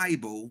the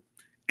Bible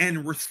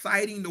and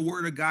reciting the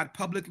word of God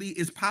publicly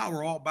is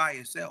power all by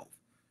itself.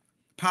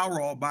 Power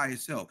all by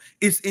itself.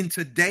 It's in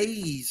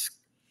today's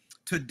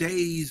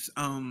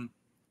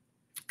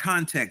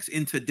context,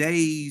 in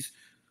today's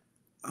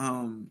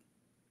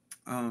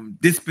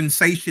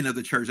dispensation of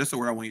the church. That's the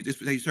word I want to use.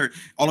 Dispensation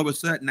church. All of a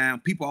sudden now,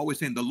 people always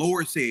saying the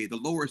Lord said, the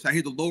Lord said, I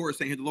hear the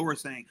Lord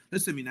saying,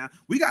 listen to me now.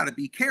 We got to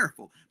be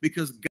careful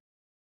because God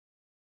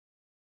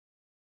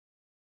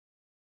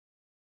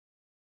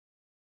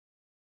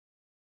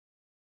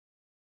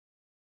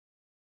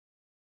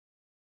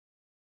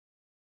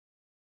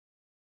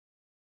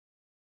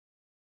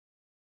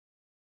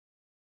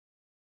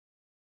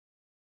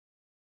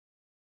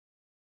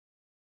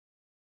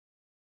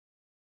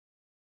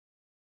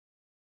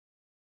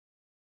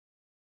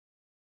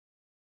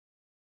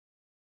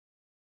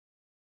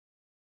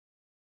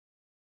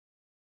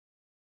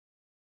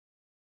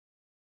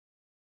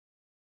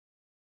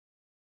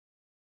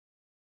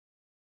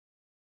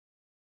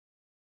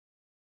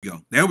Go.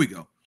 There we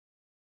go.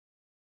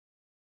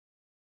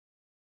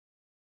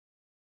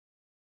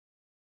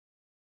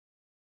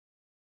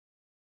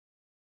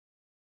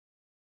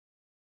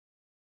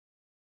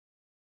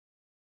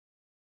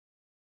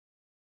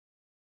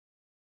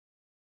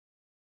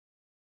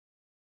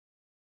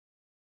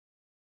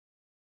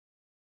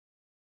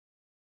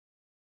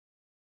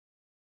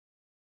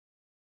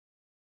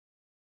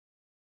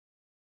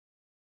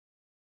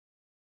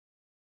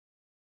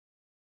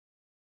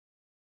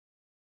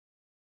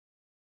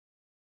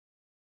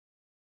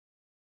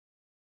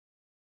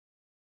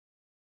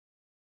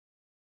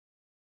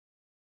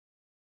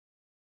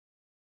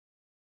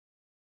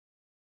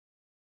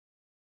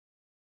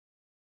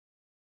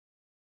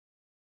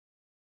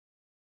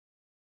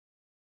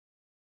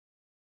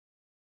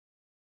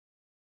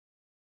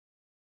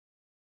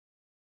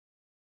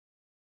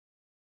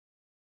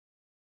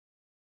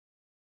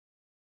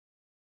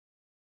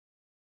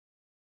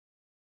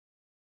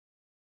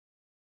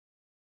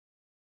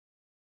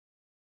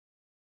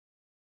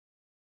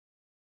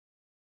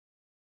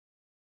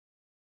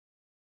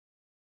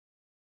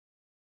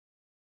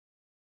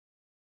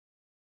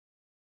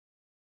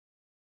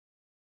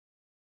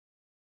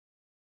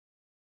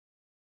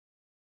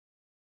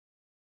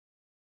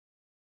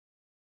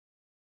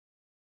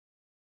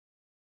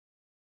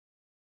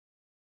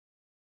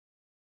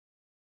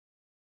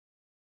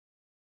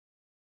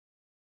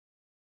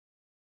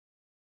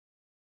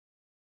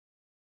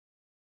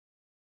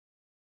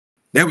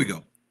 There we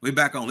go. We're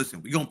back on.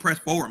 Listen, we're gonna press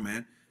forward,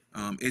 man.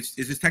 It's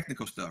just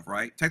technical stuff,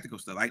 right? Technical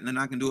stuff. Right? Nothing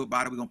I can do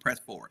about it. We're gonna press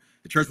forward.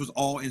 The church was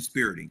all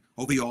inspiriting.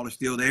 Hopefully, y'all are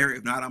still there.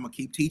 If not, I'm gonna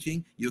keep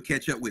teaching. You'll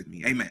catch up with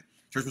me. Amen.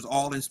 Church was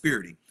all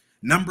inspiriting.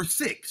 Number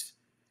six.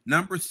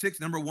 Number six.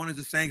 Number one is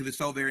the saying because it's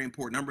so very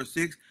important. Number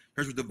six,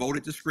 church was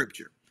devoted to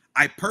scripture.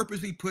 I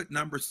purposely put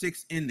number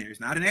six in there. It's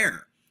not an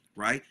error,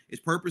 right?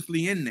 It's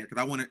purposely in there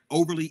because I want to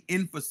overly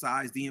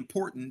emphasize the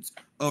importance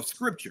of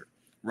scripture,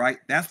 right?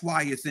 That's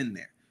why it's in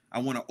there. I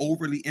want to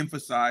overly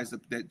emphasize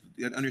that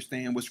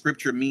understand what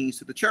scripture means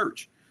to the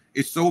church.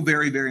 It's so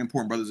very, very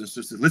important, brothers and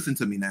sisters. Listen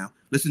to me now.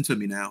 Listen to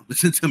me now.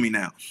 Listen to me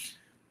now.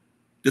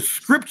 The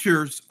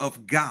scriptures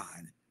of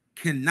God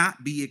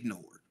cannot be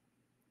ignored.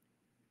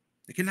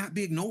 They cannot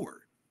be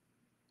ignored.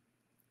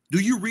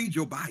 Do you read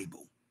your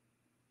Bible?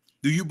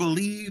 Do you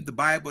believe the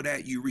Bible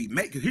that you read?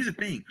 Because here's the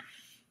thing.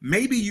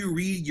 Maybe you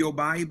read your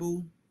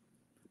Bible,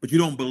 but you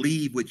don't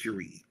believe what you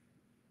read.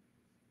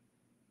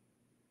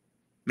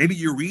 Maybe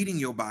you're reading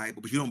your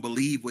Bible, but you don't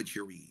believe what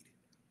you read.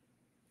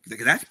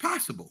 Because that's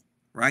possible,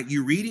 right?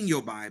 You're reading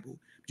your Bible,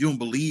 but you don't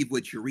believe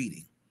what you're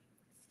reading.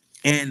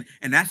 And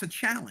that's a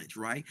challenge,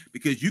 right?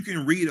 Because you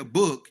can read a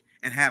book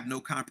and have no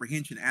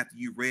comprehension after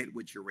you read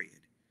what you read.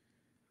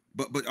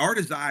 But our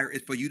desire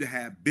is for you to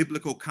have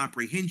biblical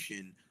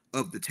comprehension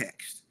of the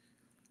text,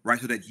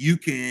 right? So that you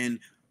can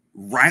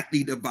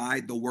rightly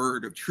divide the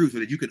word of truth, so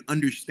that you can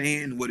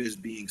understand what is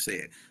being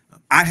said.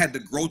 I had to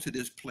grow to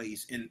this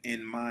place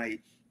in my,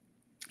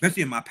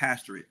 especially in my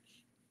pastorate,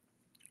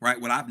 right?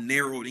 When I've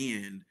narrowed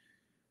in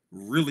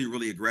really,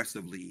 really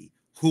aggressively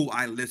who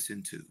I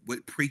listen to,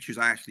 what preachers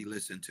I actually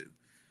listen to,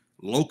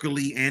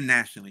 locally and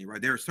nationally,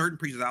 right? There are certain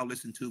preachers I'll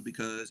listen to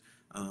because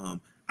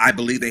I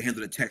believe they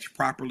handle the text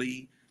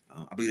properly.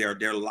 I believe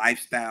their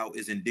lifestyle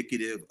is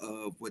indicative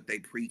of what they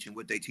preach and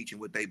what they teach and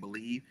what they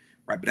believe,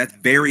 right? But that's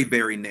very,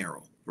 very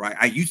narrow, right?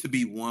 I used to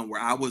be one where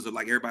I was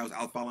like everybody was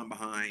out following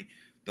behind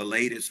the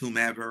latest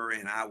whomever,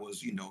 and I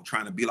was,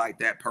 trying to be like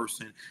that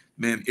person.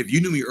 Man, if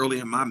you knew me early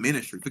in my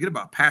ministry, forget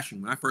about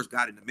passion. When I first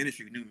got into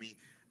ministry, you knew me.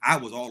 I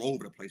was all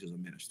over the place as a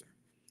minister,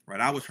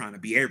 right? I was trying to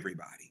be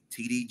everybody.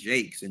 T.D.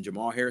 Jakes and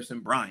Jamal Harrison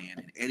Bryan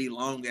and Eddie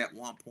Long at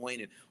one point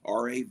and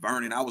R.A.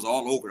 Vernon. I was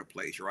all over the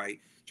place, right?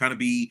 Trying to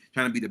be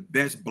the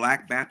best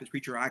Black Baptist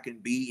preacher I can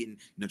be,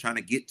 and trying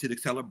to get to the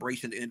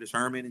celebration, the end of the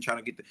sermon, and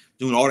trying to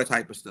doing all that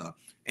type of stuff.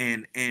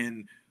 And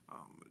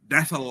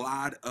that's a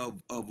lot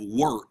of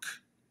work,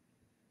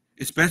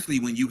 especially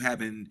when you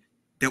haven't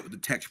dealt with the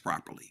text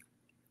properly.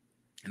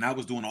 And I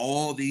was doing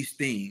all these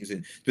things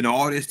and spending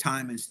all this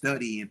time in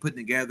study and putting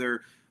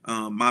together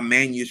my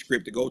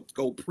manuscript to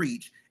go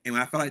preach. And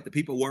when I felt like the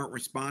people weren't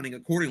responding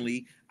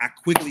accordingly, I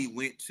quickly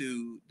went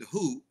to the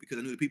hoop because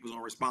I knew the people was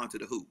going to respond to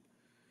the hoop.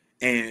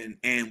 And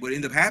what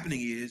ended up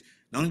happening is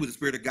not only was the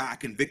Spirit of God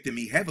convicting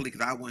me heavily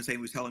because I wasn't saying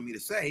what he was telling me to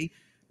say,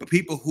 but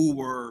people who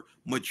were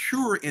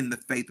mature in the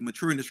faith,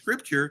 mature in the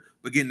scripture,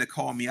 began to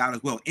call me out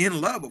as well.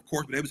 In love, of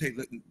course, but they would say,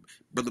 look,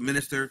 brother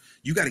minister,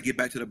 you got to get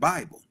back to the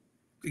Bible.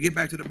 Get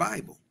back to the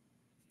Bible,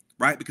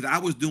 right? Because I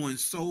was doing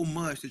so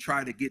much to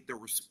try to get the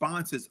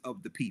responses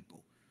of the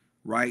people,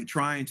 right?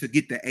 Trying to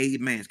get the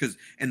amens. Because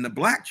in the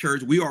Black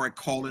church, we are a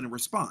call and a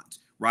response,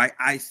 right?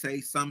 I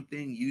say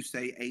something, you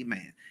say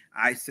amen.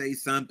 I say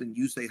something,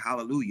 you say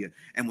hallelujah.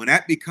 And when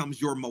that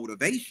becomes your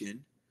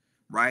motivation,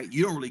 right,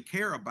 you don't really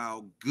care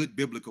about good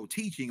biblical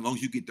teaching as long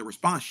as you get the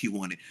response you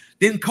wanted.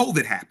 Then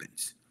COVID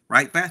happens,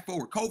 right? Fast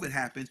forward, COVID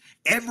happens.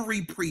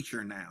 Every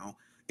preacher now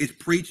is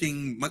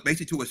preaching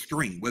basically to a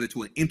screen, whether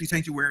to an empty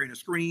sanctuary and a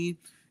screen.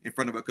 in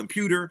front of a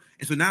computer.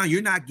 And so now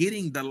you're not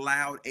getting the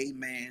loud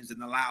amens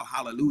and the loud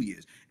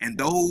hallelujahs. And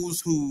those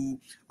who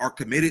are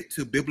committed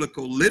to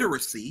biblical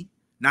literacy,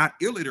 not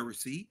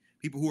illiteracy,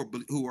 people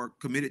who are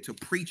committed to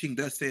preaching,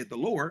 thus said the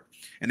Lord.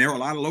 And there are a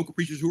lot of local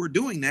preachers who are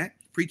doing that,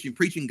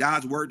 preaching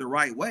God's word the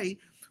right way.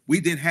 We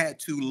then had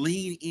to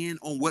lean in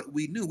on what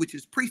we knew, which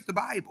is preach the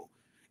Bible.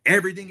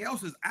 Everything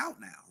else is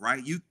out now,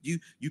 right? You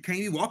can't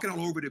be walking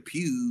all over the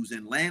pews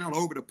and laying all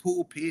over the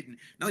pulpit. And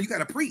no, you got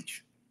to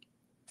preach.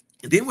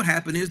 And then what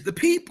happened is the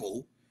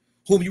people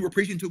whom you were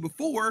preaching to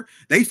before,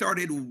 they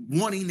started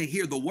wanting to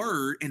hear the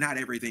word and not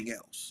everything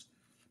else,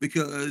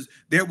 because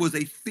there was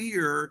a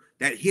fear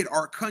that hit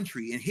our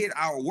country and hit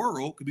our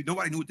world.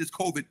 Nobody knew what this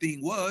COVID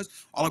thing was.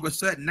 All of a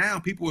sudden now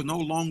people are no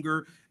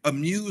longer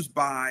amused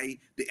by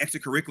the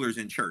extracurriculars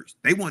in church.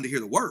 They wanted to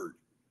hear the word.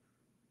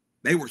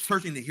 They were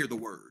searching to hear the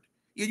word.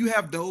 Yeah, you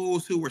have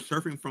those who were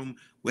surfing from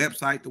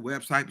website to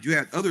website, but you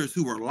have others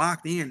who are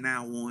locked in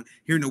now on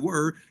hearing the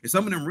word. And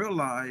some of them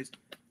realized,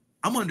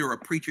 I'm under a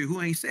preacher who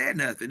ain't said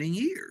nothing in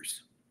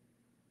years.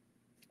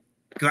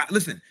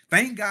 Listen,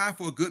 thank God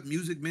for a good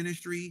music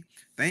ministry.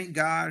 Thank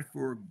God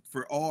for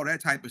all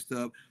that type of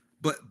stuff.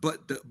 But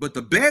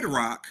the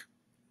bedrock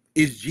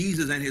is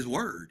Jesus and his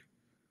word,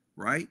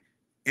 right?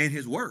 And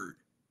his word,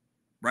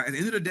 right? At the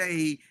end of the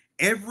day,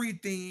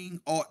 everything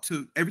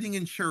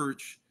in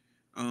church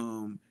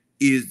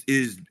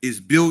is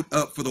built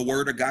up for the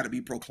word of God to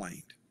be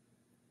proclaimed.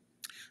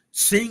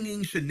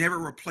 Singing should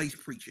never replace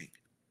preaching.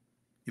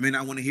 You may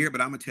not want to hear it,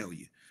 but I'm gonna tell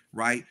you,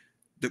 right?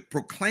 The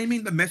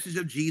proclaiming the message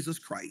of Jesus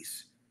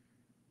Christ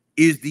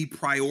is the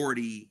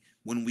priority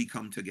when we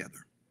come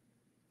together.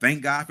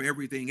 Thank God for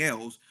everything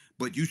else,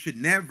 but you should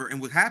never. And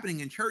what's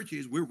happening in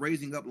churches, we're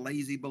raising up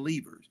lazy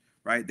believers,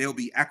 right? They'll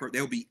be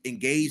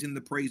engaged in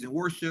the praise and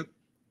worship,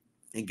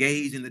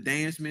 engaged in the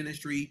dance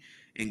ministry,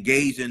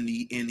 engaged in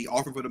the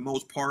offering for the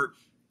most part,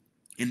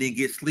 and then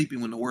get sleepy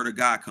when the word of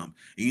God comes.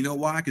 And you know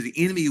why? Because the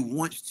enemy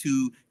wants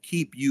to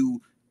keep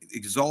you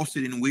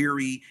exhausted and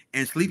weary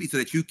and sleepy so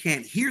that you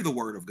can't hear the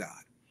word of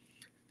God.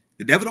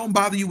 The devil don't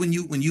bother you when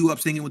you up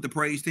singing with the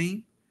praise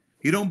team.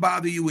 He don't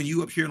bother you when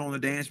you up sharing on the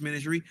dance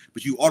ministry,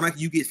 but you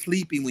automatically get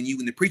sleepy when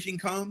the preaching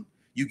come.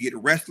 You get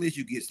restless,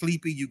 you get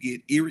sleepy, you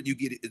get irritated,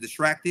 you get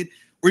distracted,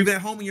 or even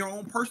at home in your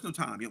own personal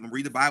time. I'm gonna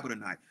read the Bible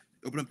tonight.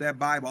 Open up that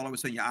Bible, all of a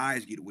sudden your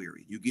eyes get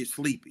weary, you get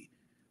sleepy,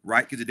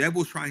 right? Because the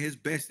devil is trying his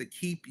best to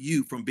keep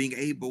you from being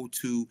able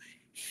to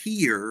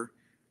hear,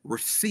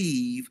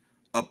 receive,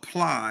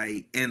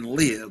 apply, and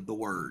live the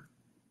word.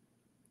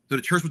 So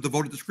the church was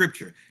devoted to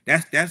scripture.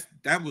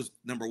 That was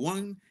number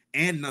 1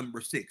 and number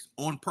 6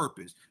 on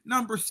purpose.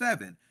 Number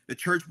 7, the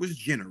church was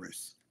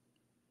generous.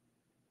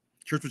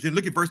 Church was generous.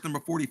 Look at verse number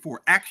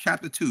 44, Acts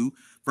chapter 2,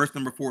 verse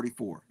number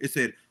 44. It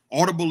said,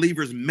 all the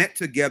believers met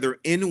together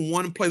in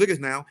one place. Look at this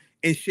now,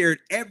 and shared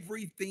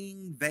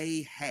everything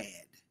they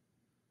had.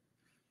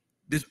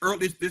 The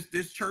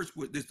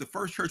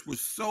first church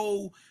was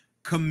so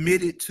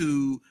committed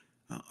to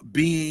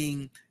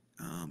being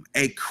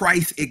a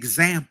Christ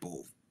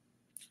example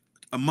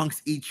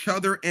amongst each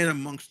other and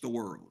amongst the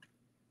world.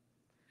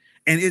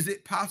 And is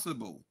it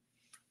possible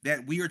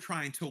that we are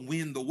trying to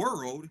win the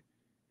world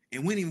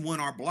and we ain't won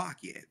our block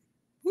yet?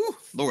 Whew,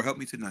 Lord, help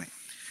me tonight.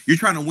 You're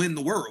trying to win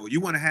the world. You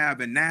want to have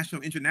a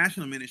national,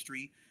 international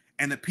ministry,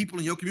 and the people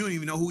in your community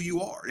don't even know who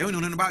you are. They don't know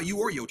nothing about you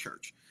or your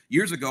church.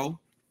 Years ago,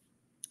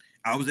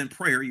 I was in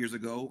prayer and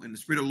the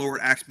Spirit of the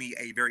Lord asked me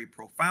a very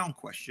profound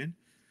question,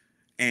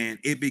 and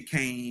it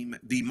became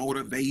the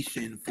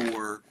motivation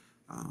for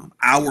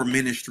our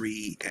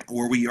ministry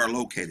where we are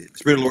located. The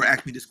Spirit of the Lord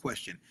asked me this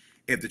question: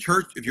 if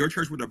your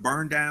church were to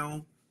burn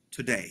down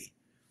today,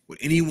 would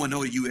anyone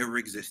know that you ever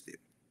existed?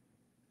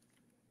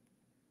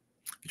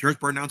 If the church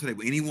burned down today,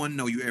 would anyone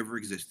know you ever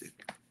existed?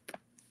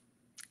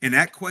 And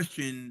that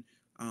question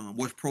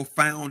was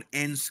profound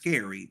and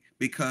scary,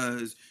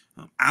 because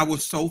we were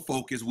so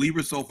focused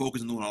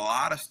on doing a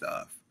lot of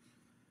stuff,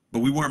 but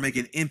we weren't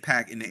making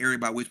impact in the area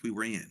by which we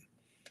were in.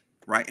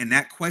 Right. And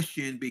that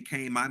question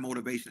became my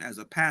motivation as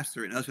a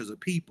pastor and us as a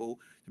people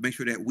to make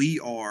sure that we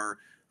are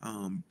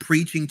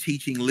preaching,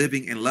 teaching,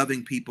 living, and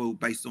loving people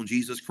based on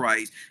Jesus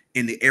Christ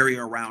in the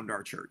area around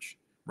our church.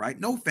 Right.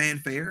 No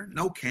fanfare,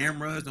 no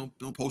cameras,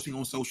 no posting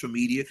on social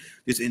media,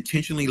 just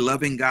intentionally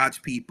loving God's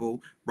people,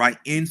 right,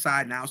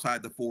 inside and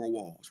outside the 4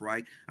 walls.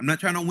 Right. I'm not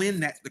trying to win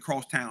the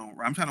cross town.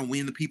 Right? I'm trying to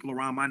win the people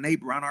around my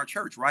neighbor, around our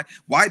church. Right.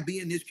 Why be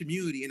in this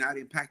community and not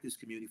impact this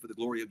community for the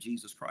glory of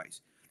Jesus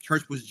Christ?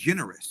 Church was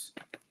generous.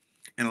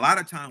 And a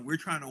lot of time we're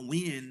trying to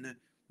win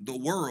the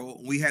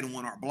world. We hadn't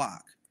won our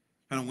block.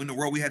 Trying to win the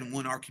world. We hadn't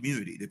won our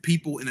community. The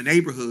people in the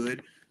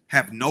neighborhood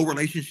have no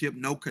relationship,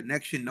 no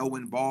connection, no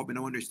involvement,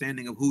 no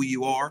understanding of who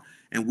you are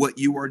and what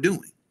you are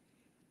doing.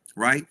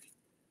 Right.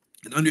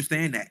 And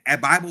understand that at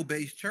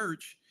Bible-based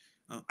church,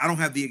 I don't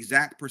have the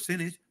exact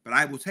percentage, but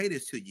I will say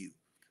this to you.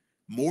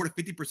 More than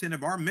 50%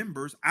 of our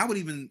members, I would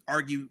even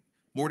argue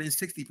more than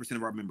 60%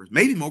 of our members,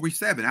 maybe more than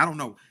 7. I don't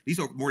know. These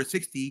are more than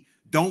 60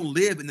 don't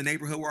live in the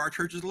neighborhood where our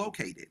church is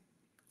located.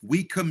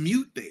 We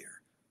commute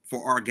there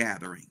for our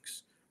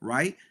gatherings,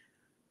 right?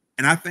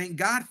 And I thank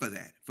God for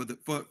that.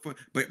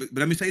 But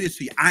let me say this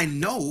to you. I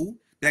know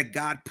that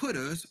God put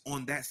us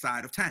on that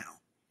side of town.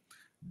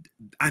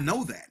 I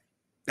know that.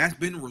 That's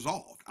been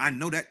resolved. I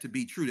know that to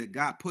be true, that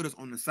God put us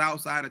on the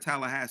south side of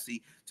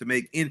Tallahassee to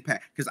make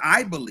impact. Because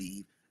I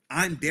believe,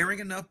 I'm daring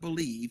enough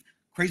believe,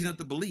 crazy enough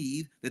to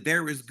believe that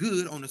there is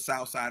good on the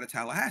south side of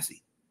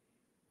Tallahassee.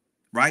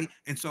 Right?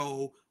 And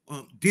so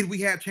did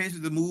we have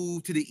chances to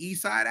move to the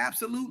east side?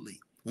 Absolutely.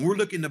 When we're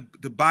looking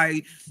to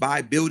buy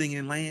building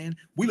and land,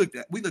 we looked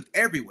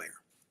everywhere.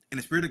 And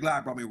the Spirit of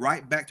God brought me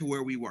right back to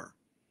where we were.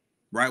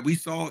 Right? We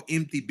saw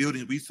empty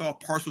buildings. We saw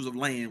parcels of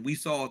land. We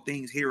saw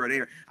things here or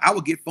there. I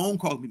would get phone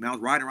calls from me, man. I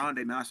was riding around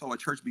today, man. I saw a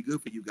church be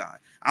good for you guys.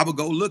 I would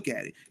go look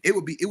at it.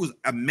 It was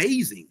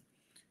amazing.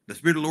 The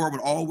Spirit of the Lord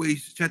would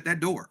always shut that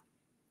door.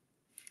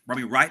 Brought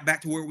me right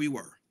back to where we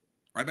were.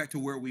 Right back to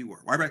where we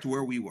were. Right back to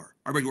where we were.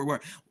 Right back to where we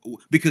were.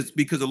 Because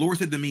the Lord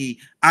said to me,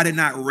 I did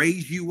not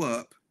raise you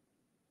up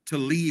to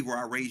leave where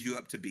I raised you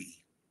up to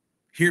be.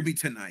 Hear me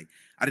tonight.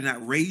 I did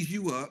not raise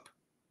you up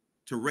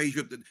to raise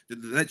you up to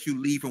let you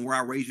leave from where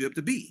I raised you up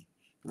to be,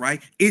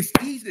 right? It's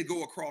easy to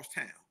go across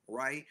town,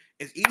 right?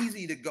 It's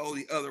easy to go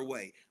the other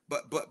way,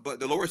 but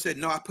the Lord said,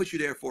 no, I put you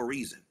there for a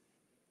reason.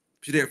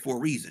 Put you there for a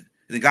reason.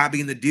 And then God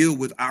began to deal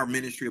with our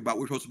ministry about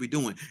what we're supposed to be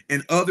doing,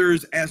 and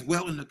others as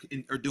well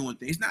are doing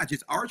things. It's not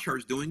just our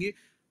church doing it,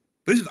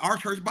 but this is our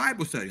church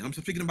Bible study. I'm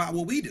speaking about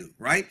what we do,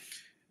 right?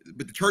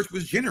 But the church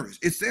was generous.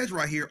 It says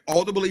right here,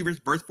 all the believers,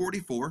 verse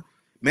 44,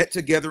 met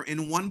together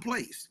in one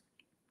place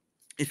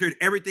and shared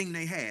everything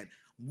they had.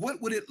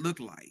 What would it look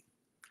like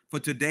for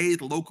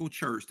today's local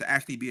church to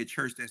actually be a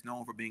church that's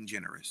known for being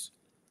generous?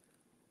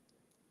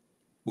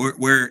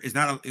 Where it's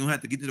not, you don't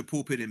have to get to the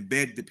pulpit and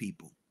beg the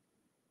people,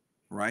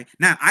 right?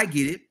 Now, I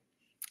get it.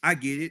 I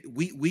get it.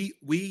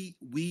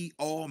 We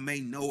all may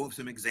know of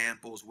some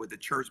examples where the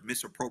church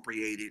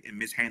misappropriated and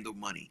mishandled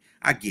money.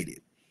 I get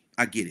it.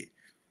 I get it.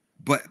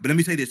 But let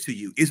me say this to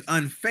you. It's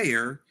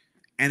unfair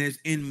and it's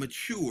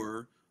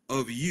immature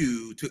of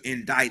you to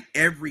indict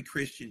every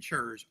Christian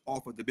church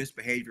off of the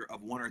misbehavior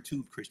of one or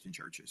two Christian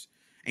churches.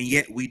 And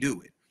yet we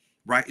do it,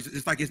 right?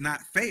 It's like it's not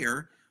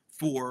fair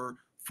for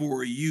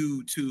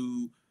you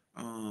to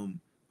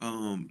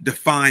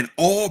define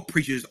all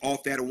preachers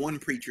off that one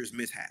preacher's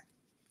mishap.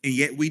 And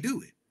yet we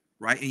do it,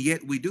 right? And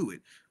yet we do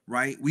it,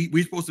 right?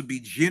 We're supposed to be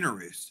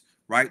generous,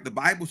 right? The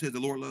Bible says the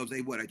Lord loves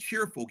a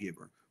cheerful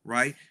giver,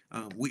 right?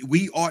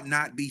 We ought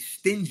not be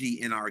stingy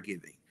in our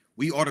giving.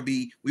 We ought to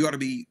be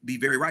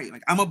very right.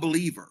 Like, I'm a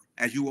believer,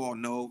 as you all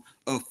know,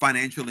 of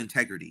financial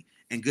integrity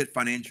and good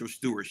financial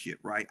stewardship,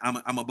 right?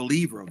 I'm a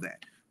believer of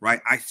that, right?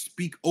 I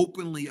speak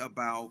openly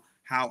about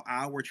how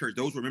our church,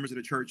 those who are members of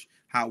the church,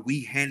 how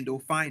we handle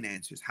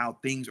finances, how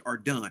things are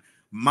done.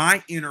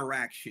 My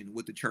interaction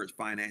with the church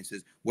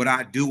finances, what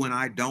I do and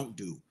I don't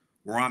do,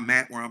 where I'm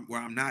at, where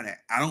I'm not at.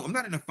 I'm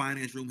not in the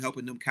finance room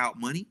helping them count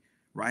money,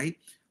 right?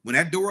 When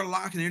that door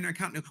locks and they're in there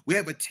counting, we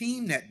have a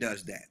team that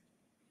does that.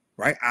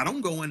 Right? I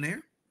don't go in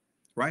there,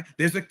 right?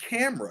 There's a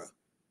camera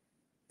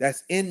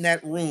that's in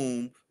that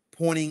room,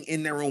 pointing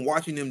in that room,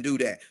 watching them do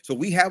that. So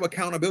we have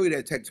accountability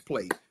that takes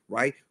place,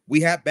 right?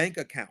 We have bank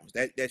accounts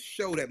that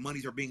show that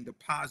monies are being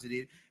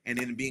deposited and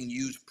then being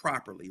used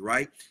properly,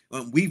 right?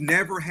 We've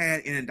never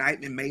had an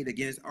indictment made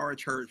against our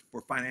church for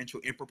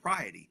financial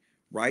impropriety,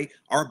 right?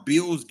 Our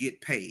bills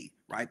get paid,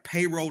 right?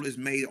 Payroll is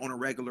made on a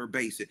regular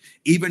basis.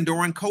 Even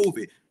during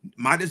COVID,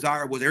 my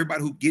desire was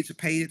everybody who gets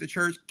paid at the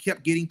church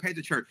kept getting paid at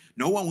the church.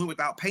 No one went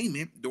without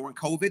payment during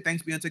COVID.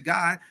 Thanks be unto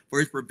God for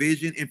his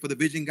provision and for the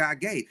vision God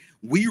gave.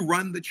 We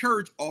run the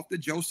church off the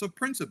Joseph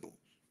principle.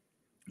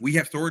 We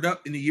have stored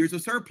up in the years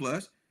of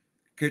surplus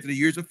compared to the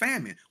years of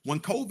famine. When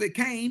COVID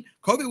came,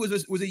 COVID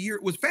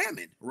was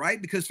famine,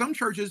 right? Because some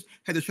churches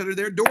had to shutter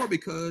their door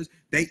because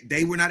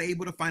they were not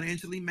able to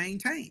financially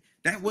maintain.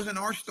 That wasn't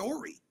our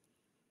story.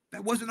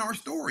 That wasn't our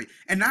story.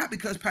 And not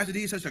because Pastor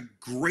D is such a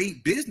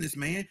great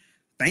businessman.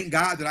 Thank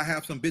God that I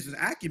have some business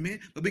acumen,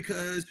 but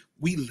because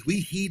we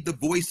heed the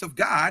voice of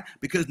God,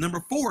 because number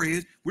 4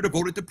 is we're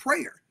devoted to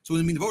prayer. So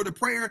when we devoted to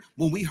prayer,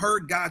 when we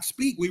heard God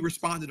speak, we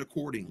responded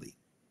accordingly.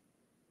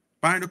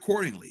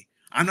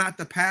 I'm not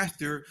the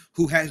pastor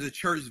who has a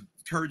church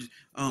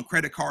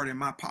credit card in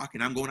my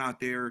pocket. I'm going out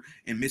there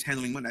and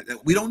mishandling money.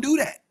 We don't do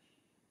that.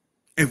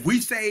 If we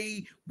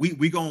say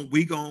we gonna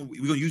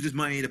use this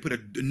money to put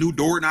a new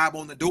doorknob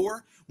on the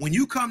door, when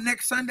you come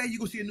next Sunday, you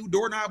gonna see a new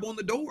doorknob on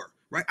the door,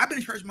 right? I've been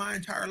in church my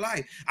entire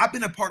life. I've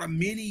been a part of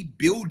many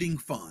building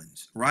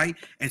funds, right?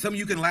 And some of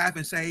you can laugh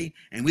and say,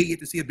 and we get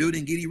to see a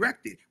building get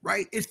erected,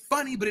 right? It's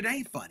funny, but it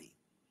ain't funny.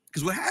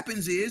 Because what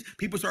happens is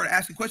people start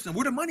asking questions,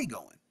 where the money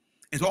going?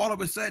 And so all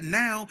of a sudden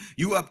now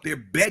you up there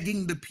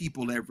begging the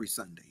people every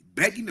Sunday,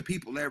 and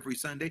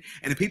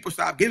the people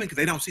stop giving because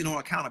they don't see no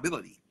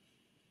accountability.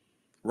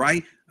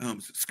 Right?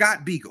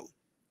 Scott Beagle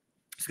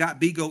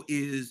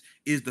is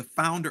the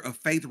founder of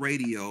Faith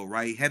Radio,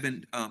 right?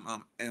 Heaven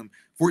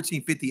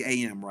 1450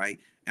 AM, right?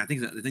 And I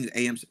think it's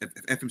AM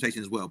FM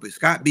station as well. But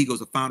Scott Beagle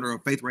is the founder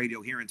of Faith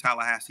Radio here in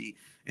Tallahassee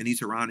and the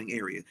surrounding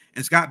area.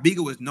 And Scott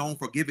Beagle is known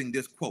for giving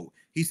this quote.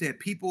 He said,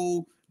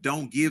 "People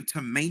don't give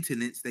to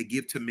maintenance, they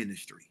give to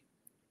ministry.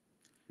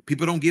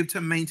 People don't give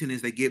to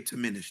maintenance, they give to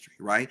ministry,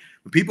 right?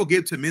 When people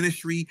give to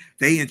ministry,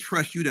 they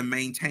entrust you to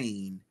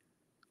maintain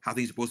how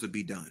things are supposed to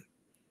be done,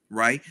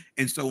 right?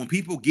 And so when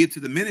people give to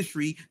the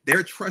ministry,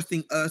 they're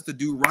trusting us to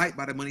do right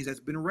by the monies that's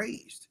been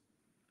raised.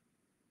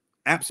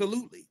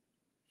 Absolutely.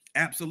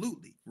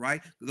 Absolutely,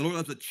 right? The Lord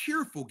loves a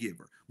cheerful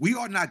giver. We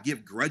ought not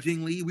give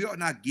grudgingly. We ought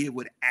not give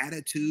with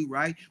attitude,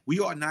 right? We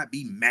ought not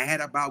be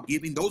mad about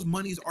giving. Those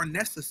monies are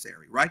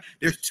necessary, right?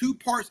 There's two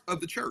parts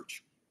of the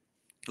church,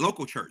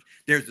 local church.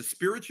 There's the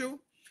spiritual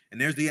and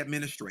there's the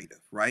administrative,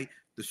 right?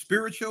 The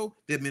spiritual,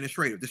 the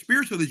administrative. The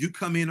spiritual is you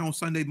come in on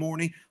Sunday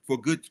morning for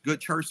good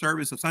church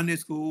service, of Sunday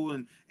school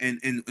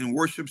and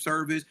worship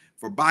service,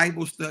 for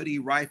Bible study,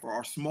 right? For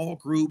our small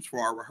groups, for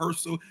our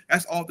rehearsal.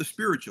 That's all the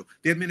spiritual.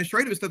 The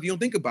administrative stuff you don't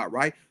think about,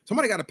 right?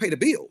 Somebody got to pay the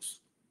bills.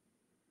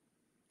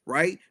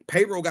 Right?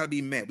 Payroll got to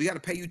be met. We got to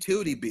pay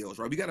utility bills,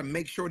 right? We got to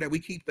make sure that we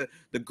keep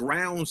the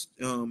grounds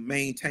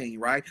maintained,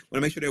 right? We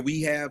want to make sure that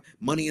we have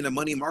money in the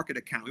money market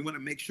account. We want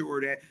to make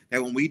sure that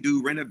when we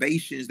do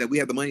renovations, that we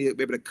have the money to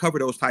be able to cover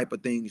those type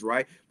of things,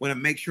 right? We want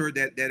to make sure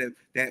that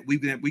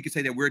we can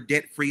say that we're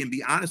debt free and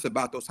be honest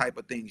about those type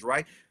of things,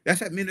 right?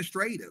 That's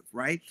administrative,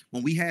 right?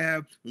 When we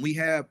have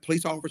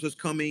police officers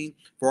coming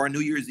for our New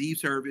Year's Eve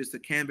service to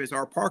canvass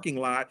our parking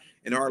lot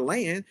and our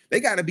land, they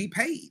got to be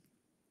paid.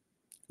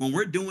 When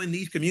we're doing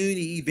these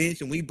community events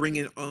and we bring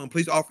in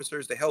police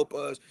officers to help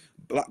us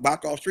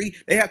block off street,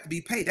 they have to be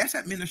paid. That's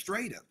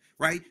administrative,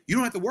 right? You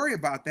don't have to worry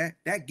about that.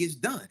 That gets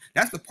done.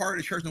 That's the part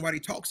of the church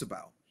nobody talks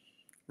about,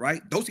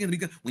 right? Those things be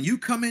good. When you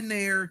come in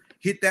there,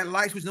 hit that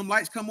light switch, them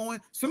lights come on,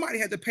 somebody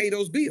had to pay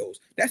those bills.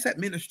 That's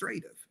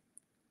administrative.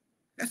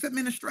 That's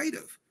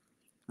administrative.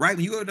 Right?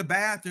 When you go to the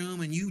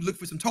bathroom and you look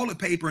for some toilet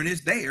paper and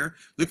it's there,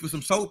 look for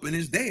some soap and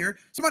it's there,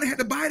 somebody had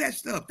to buy that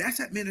stuff. That's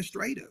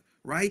administrative,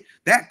 right?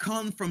 That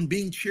comes from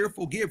being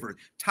cheerful givers,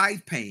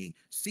 tithe paying,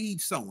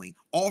 seed sowing,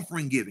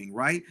 offering giving,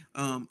 right?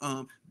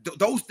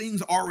 Those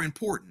things are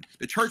important.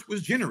 The church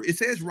was generous. It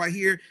says right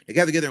here, they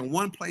got together in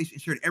one place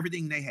and shared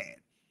everything they had.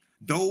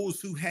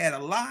 Those who had a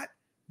lot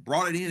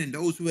brought it in, and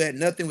those who had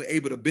nothing were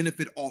able to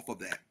benefit off of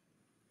that.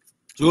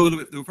 So go a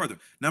little bit further.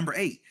 Number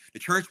 8, the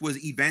church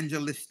was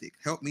evangelistic.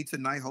 Help me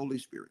tonight, Holy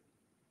Spirit.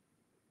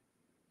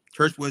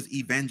 Church was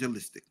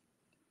evangelistic.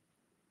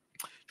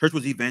 Church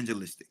was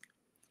evangelistic.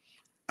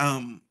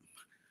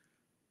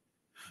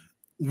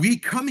 We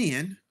come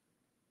in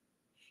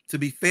to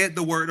be fed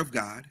the word of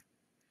God,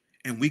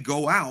 and we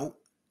go out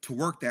to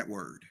work that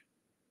word.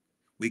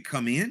 We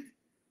come in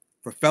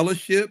for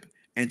fellowship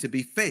and to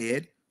be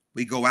fed.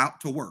 We go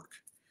out to work.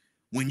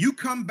 When you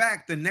come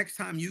back, the next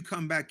time you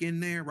come back in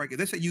there, right?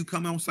 Let's say you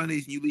come on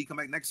Sundays and you leave, come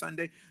back next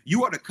Sunday.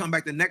 You ought to come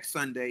back the next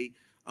Sunday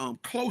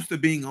close to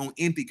being on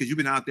empty, because you've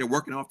been out there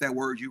working off that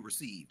word you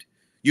received.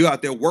 You're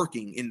out there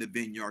working in the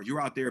vineyard. You're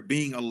out there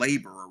being a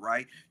laborer,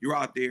 right? You're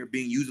out there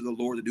being used of the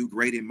Lord to do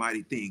great and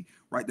mighty things,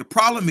 right? The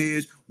problem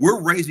is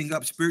we're raising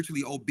up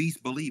spiritually obese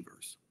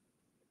believers.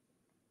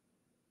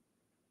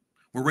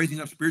 We're raising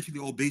up spiritually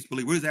obese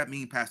believers. What does that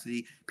mean, Pastor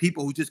D?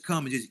 People who just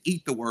come and just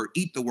eat the word,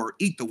 eat the word,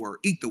 eat the word,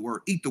 eat the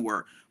word, eat the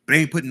word, but they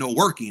ain't putting no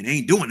work in. They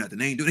ain't doing nothing.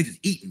 They just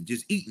eating,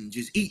 just eating,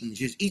 just eating,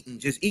 just eating,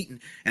 just eating,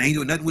 and they ain't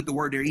doing nothing with the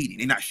word they're eating.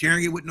 They're not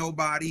sharing it with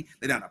nobody.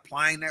 They're not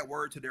applying that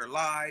word to their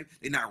life.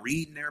 They're not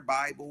reading their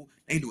Bible.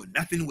 They ain't doing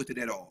nothing with it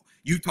at all.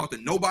 You talk to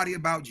nobody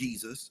about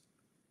Jesus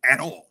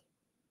at all.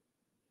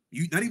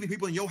 Not even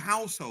people in your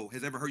household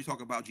has ever heard you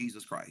talk about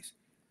Jesus Christ.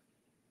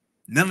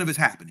 None of it's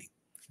happening.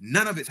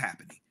 None of it's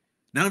happening.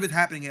 None of it's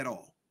happening at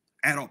all.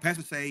 At all.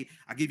 Pastor say,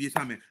 I give you a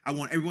time. I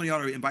want everyone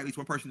y'all to invite at least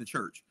one person to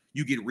church.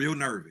 You get real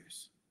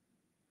nervous,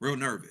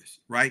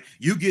 right?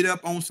 You get up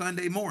on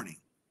Sunday morning,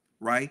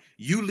 right?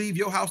 You leave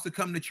your house to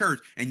come to church,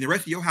 and the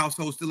rest of your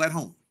household is still at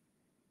home.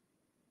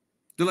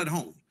 Still at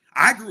home.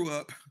 I grew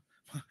up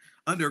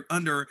under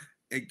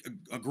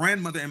a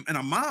grandmother and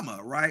a mama,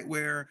 right?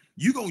 Where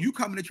you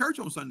coming to church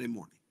on Sunday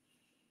morning.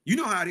 You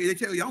know how it is.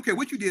 They tell you, I don't care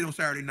what you did on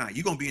Saturday night.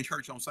 You're going to be in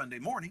church on Sunday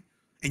morning,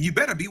 and you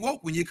better be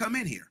woke when you come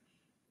in here.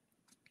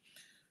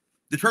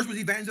 The church was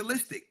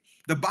evangelistic.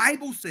 The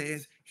Bible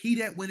says, he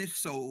that winneth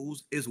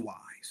souls is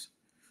wise,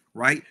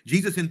 right?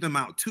 Jesus sent them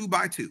out 2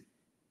 by 2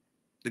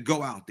 to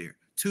go out there,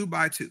 2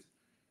 by 2.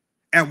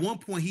 At one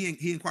point,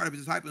 he inquired of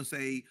his disciples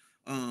and say,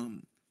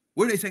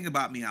 what are they saying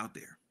about me out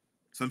there?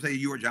 Some say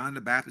you are John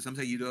the Baptist. Some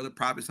say you are the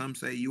prophet. Some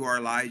say you are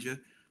Elijah.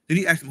 Then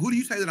he asked them, who do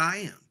you say that I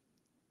am?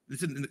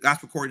 This is in the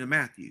gospel according to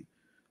Matthew.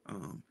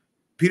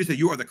 Peter said,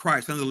 you are the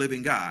Christ, Son of the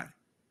living God.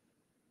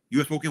 You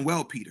have spoken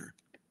well, Peter.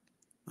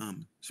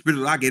 Spirit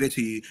of God gave it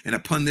to you, and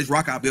upon this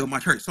rock I'll build my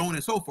church, so on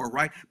and so forth,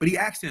 right? But he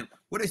asked him,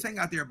 what are they saying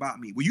out there about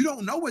me? Well, you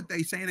don't know what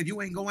they're saying if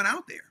you ain't going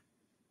out there.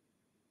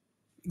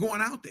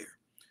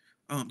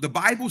 The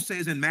Bible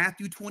says in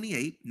Matthew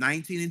 28,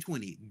 19 and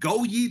 20,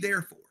 go ye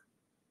therefore.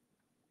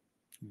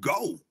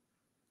 Go.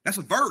 That's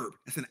a verb.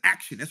 That's an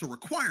action. That's a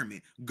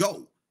requirement.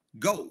 Go,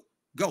 go,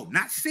 go.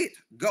 Not sit.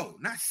 Go.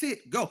 Not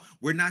sit. Go.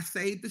 We're not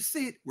saved to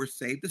sit. We're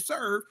saved to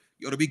serve.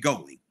 You ought to be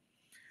going.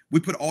 We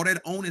put all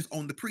that onus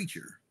on the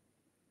preacher.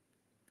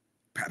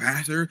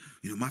 Pastor,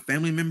 my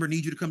family member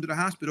needs you to come to the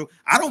hospital.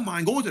 I don't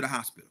mind going to the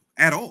hospital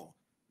at all,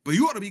 but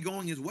you ought to be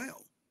going as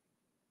well.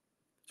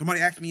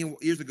 Somebody asked me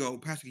years ago,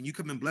 Pastor, can you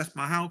come and bless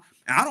my house?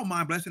 And I don't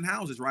mind blessing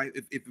houses, right?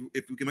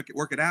 If we can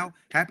work it out,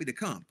 happy to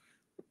come.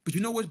 But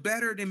you know what's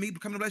better than me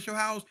coming to bless your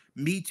house?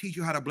 Me teach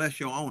you how to bless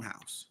your own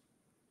house.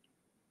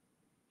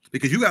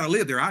 Because you got to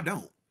live there. I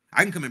don't.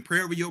 I can come and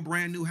pray over your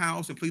brand new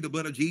house and plead the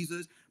blood of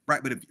Jesus,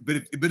 right? But if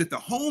the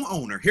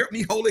homeowner, hear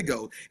me, Holy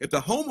Ghost, if the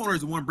homeowner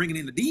is the one bringing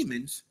in the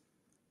demons,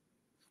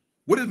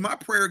 what is my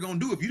prayer going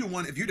to do if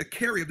you're the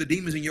carrier of the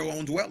demons in your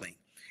own dwelling?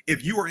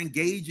 If you are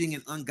engaging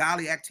in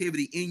ungodly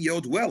activity in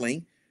your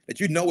dwelling that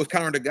you know is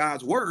counter to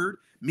God's word,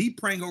 me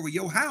praying over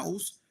your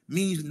house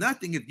means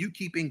nothing if you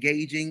keep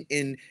engaging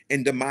in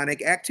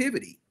demonic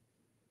activity.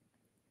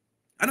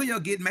 I know y'all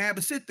get mad,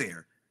 but sit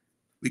there.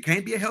 We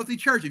can't be a healthy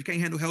church if you can't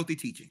handle healthy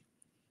teaching,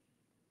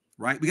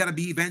 right? We got to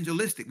be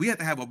evangelistic. We have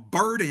to have a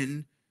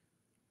burden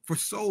for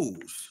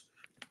souls,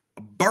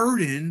 a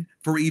burden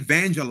for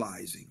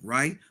evangelizing,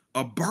 right?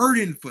 A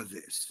burden for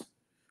this,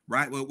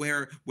 right?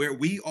 Where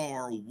we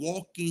are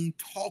walking,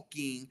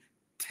 talking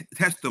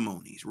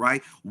testimonies,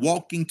 right?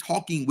 Walking,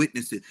 talking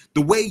witnesses.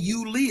 The way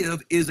you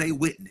live is a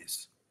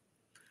witness.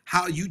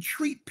 How you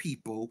treat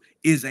people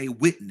is a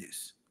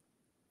witness.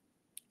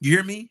 You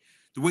hear me?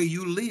 The way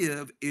you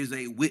live is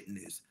a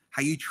witness.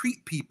 How you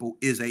treat people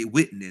is a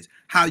witness.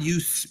 How you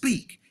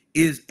speak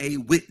is a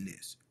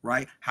witness,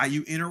 right? How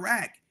you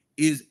interact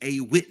is a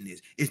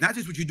witness. It's not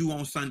just what you do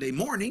on Sunday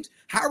mornings.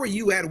 How are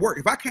you at work?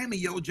 If I came to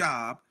your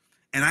job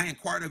and I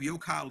inquired of your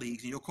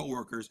colleagues and your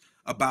coworkers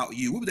about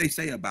you, what would they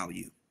say about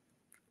you?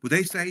 Would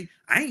they say,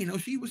 I ain't know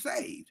she was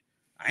saved.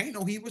 I ain't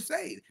know he was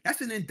saved. That's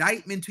an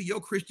indictment to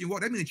your Christian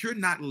walk. That means that you're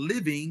not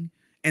living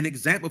an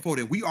example for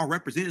them. We are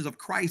representatives of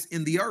Christ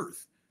in the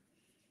earth.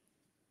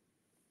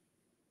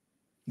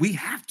 We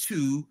have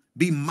to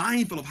be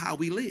mindful of how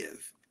we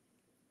live.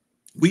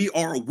 We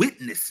are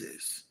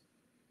witnesses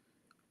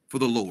for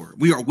the Lord.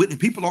 We are witness.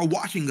 People are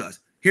watching us.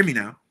 Hear me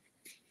now.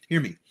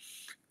 Hear me.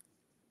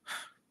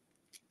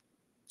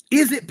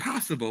 Is it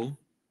possible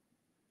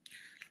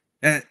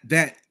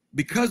that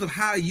because of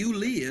how you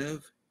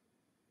live,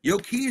 your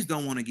kids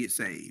don't want to get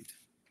saved?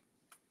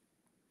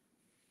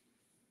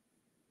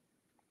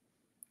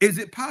 Is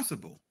it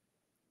possible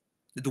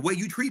that the way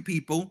you treat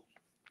people,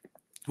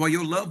 well,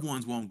 your loved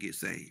ones won't get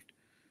saved?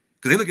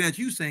 Because they're looking at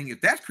you saying,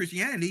 if that's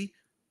Christianity,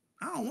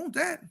 I don't want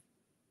that.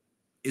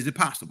 Is it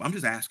possible? I'm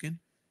just asking.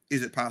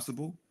 Is it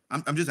possible?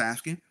 I'm just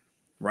asking,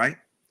 right?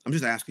 I'm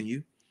just asking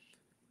you.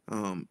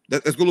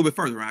 Let's go a little bit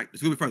further, right?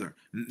 Let's go a little bit further.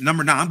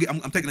 Number 9,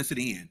 I'm taking us to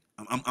the end.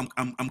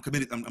 I'm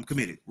committed. I'm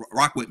committed.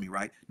 Rock with me,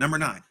 right? Number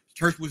 9,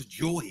 church was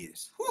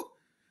joyous. Whew.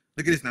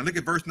 Look at this now. Look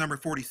at verse number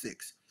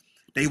 46.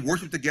 They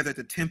worshiped together at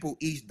the temple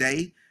each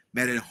day,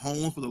 met at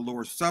home for the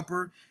Lord's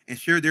Supper, and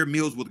shared their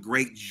meals with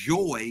great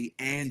joy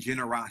and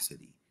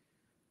generosity.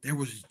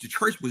 The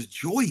church was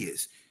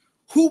joyous.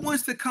 Who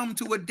wants to come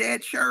to a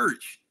dead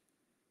church?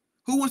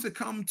 Who wants to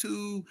come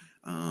to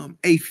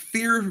a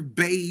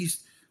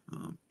fear-based,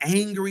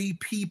 angry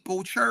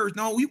people church?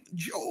 No,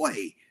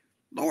 joy.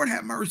 Lord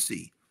have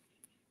mercy.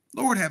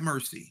 Lord have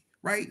mercy.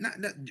 Right? Not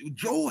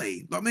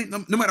joy. I mean,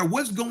 no matter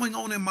what's going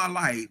on in my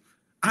life,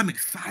 I'm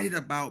excited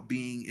about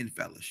being in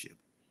fellowship.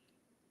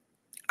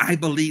 I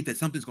believe that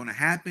something's going to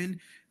happen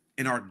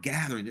in our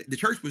gathering. The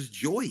church was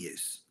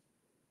joyous.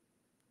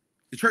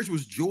 The church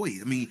was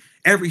joyous. I mean,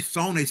 every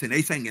song they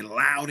sang it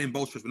loud and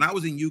boisterous. When I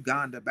was in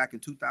Uganda back in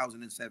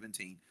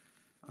 2017,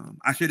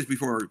 I shared this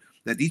before,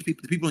 that the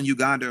people in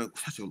Uganda are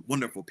such a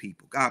wonderful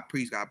people. God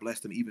bless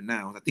them even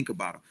now as I think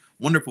about them.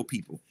 Wonderful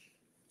people.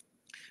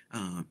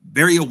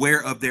 Very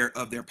aware of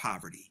their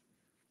poverty.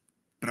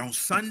 But on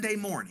Sunday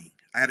morning,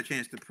 I had a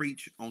chance to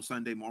preach on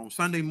Sunday morning. On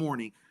Sunday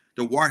morning,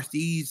 to watch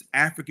these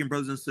African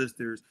brothers and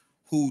sisters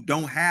who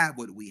don't have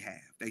what we have.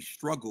 They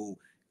struggle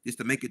just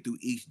to make it through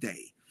each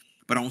day.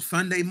 But on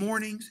Sunday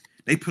mornings,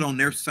 they put on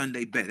their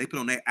Sunday best. They put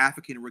on their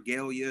African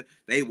regalia.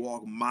 They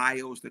walk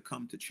miles to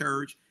come to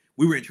church.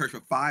 We were in church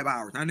for 5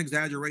 hours, not an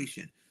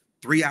exaggeration.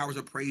 3 hours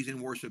of praise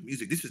and worship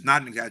music. This is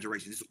not an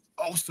exaggeration. This is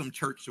awesome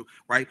church,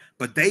 right?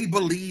 But they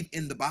believe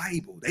in the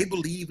Bible. They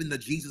believe in the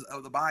Jesus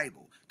of the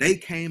Bible. They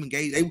came and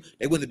gave,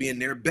 they wanted to be in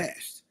their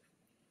best.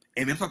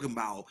 And I'm talking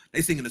about,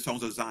 they singing the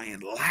songs of Zion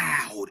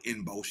loud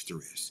and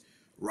boisterous,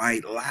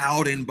 right?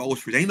 Loud and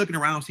boisterous. They ain't looking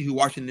around to see who's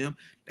watching them.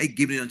 They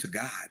giving it unto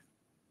God.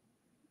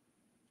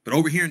 But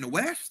over here in the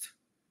West,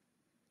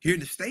 here in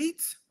the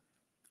States,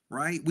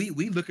 right? We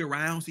look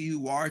around, see who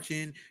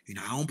watching.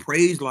 I don't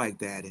praise like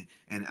that,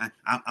 and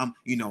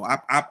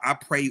I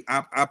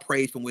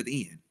praise from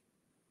within.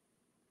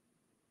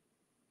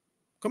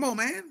 Come on,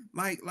 man!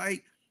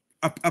 Like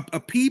a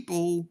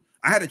people.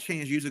 I had a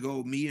chance years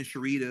ago. Me and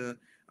Sharita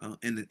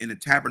in the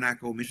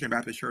Tabernacle Missionary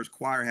Baptist Church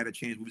choir had a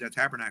chance. We was at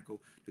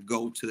Tabernacle to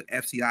go to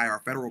FCI,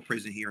 our federal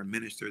prison here, and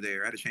minister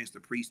there. I had a chance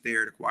to preach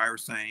there. The choir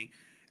sang,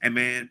 and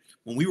man,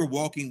 when we were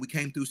walking, we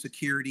came through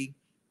security.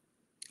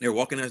 They're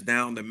walking us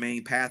down the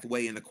main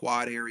pathway in the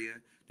quad area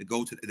to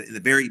go to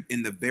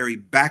in the very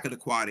back of the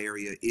quad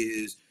area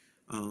is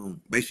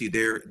basically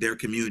their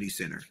community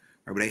center,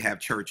 or where they have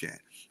church at.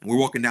 And we're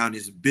walking down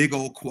this big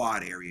old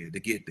quad area to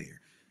get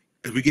there.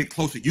 As we get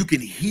closer, you can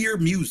hear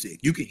music,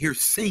 you can hear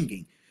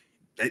singing.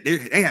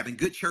 They having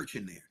good church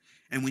in there.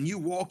 And when you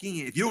walk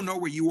in, if you don't know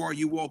where you are,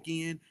 you walk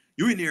in,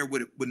 you're in there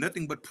with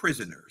nothing but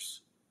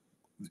prisoners.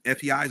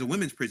 FEI is a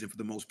women's prison for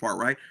the most part,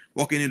 right?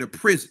 Walking into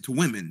prison to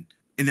women,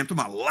 and I'm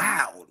talking about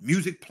loud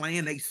music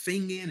playing, they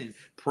singing and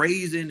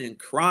praising and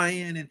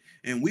crying,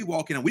 and we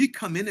walk in, and we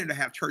come in there to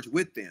have church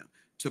with them,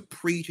 to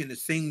preach and to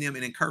sing them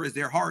and encourage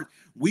their hearts.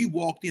 We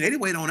walked in, they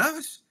didn't wait on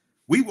us.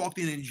 We walked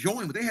in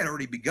enjoying, but they had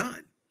already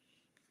begun.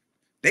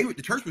 The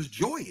church was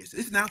joyous.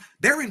 It's now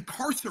they're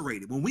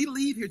incarcerated. When we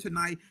leave here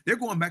tonight, they're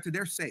going back to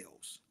their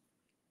cells.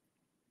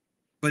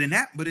 During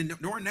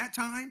that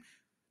time,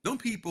 those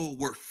people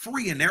were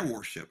free in their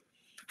worship.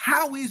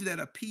 How is it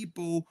that a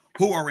people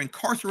who are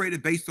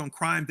incarcerated based on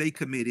crimes they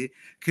committed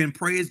can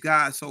praise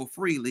God so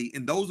freely,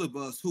 and those of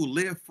us who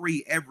live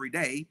free every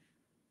day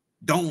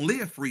don't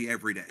live free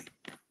every day?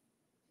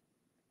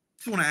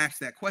 Just want to ask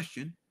that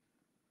question.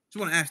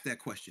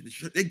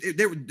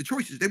 The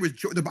choices.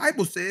 The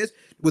Bible says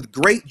with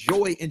great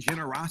joy and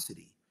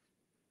generosity,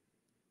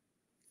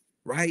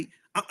 right?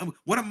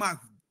 One of my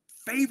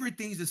favorite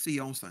things to see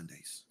on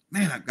Sundays,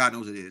 man, God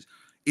knows it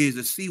is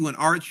to see when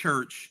our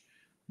church,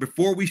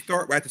 before we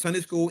start, right, the Sunday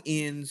school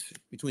ends,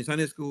 between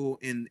Sunday school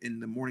and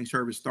the morning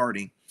service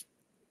starting,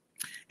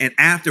 and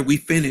after we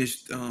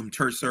finished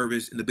church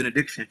service and the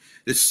benediction,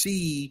 to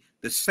see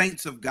the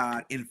saints of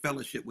God in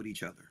fellowship with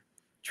each other.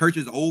 Church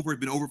is over. It's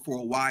been over for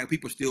a while.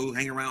 People still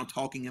hanging around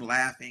talking and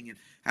laughing and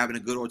having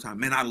a good old time.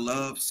 Man, I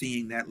love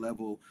seeing that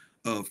level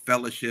of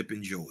fellowship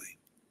and joy,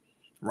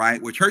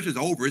 right? Where church is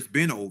over, it's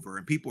been over,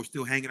 and people are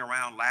still hanging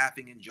around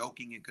laughing and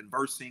joking and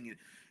conversing,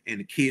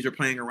 and the kids are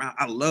playing around.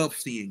 I love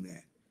seeing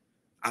that.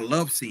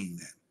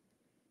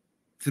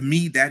 To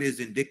me, that is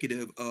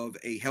indicative of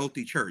a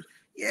healthy church.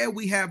 Yeah,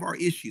 we have our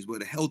issues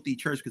with a healthy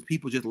church because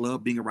people just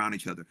love being around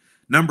each other.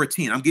 Number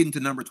 10, I'm getting to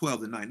number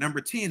 12 tonight.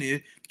 Number 10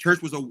 is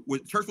church was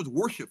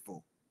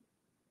worshipful.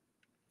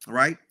 All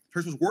right,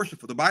 church was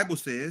worshipful. The Bible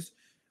says,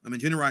 I'm in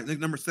Deuteronomy,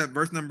 number 7,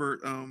 verse number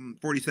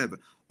 47.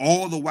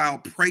 All the while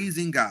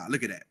praising God.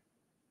 Look at that.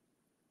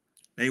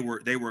 They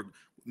were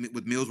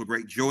with meals with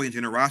great joy and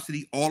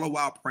generosity, all the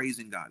while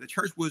praising God. The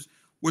church was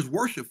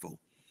worshipful.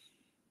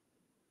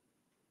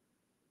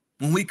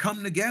 When we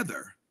come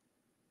together,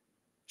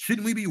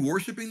 shouldn't we be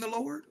worshiping the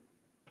Lord?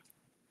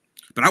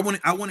 But I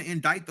want to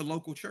indict the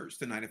local church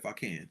tonight if I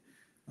can.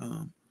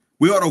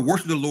 We ought to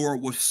worship the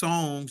Lord with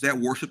songs that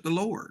worship the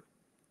Lord.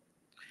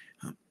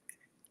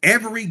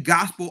 Every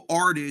gospel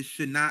artist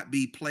should not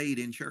be played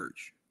in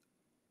church.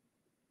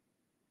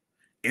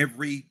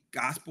 Every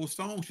gospel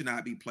song should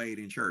not be played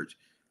in church.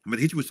 I'm going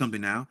to hit you with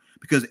something now,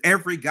 because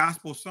every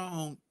gospel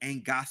song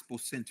ain't gospel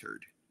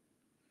centered.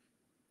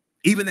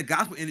 Even the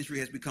gospel industry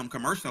has become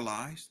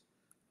commercialized.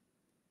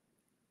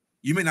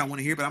 You may not want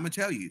to hear, but I'm going to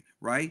tell you,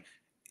 right?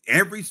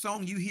 Every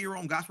song you hear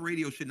on gospel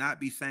radio should not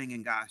be sang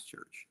in God's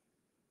church.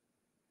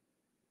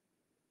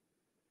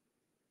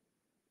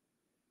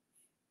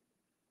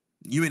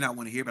 You may not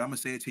want to hear, but I'm going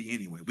to say it to you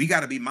anyway. We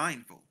got to be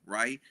mindful,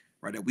 right?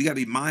 That we got to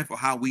be mindful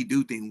how we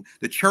do things.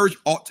 The church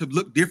ought to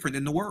look different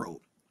than the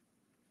world.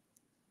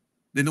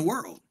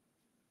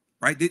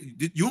 Right?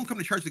 You don't come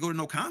to church to go to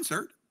no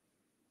concert.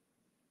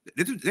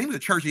 This is the name of the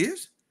church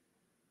is.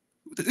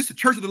 This is the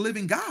church of the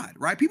living God,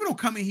 right? People don't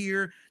come in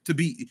here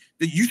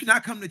you should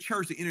not come to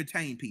church to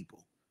entertain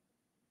people.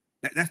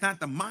 That's not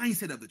the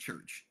mindset of the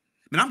church.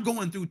 I mean, I'm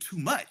going through too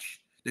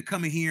much to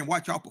come in here and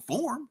watch y'all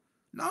perform.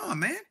 No,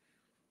 man.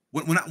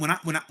 When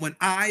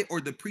I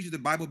or the preacher of the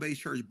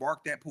Bible-based church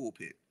bark that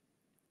pulpit,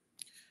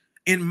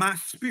 in my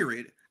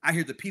spirit, I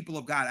hear the people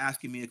of God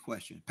asking me a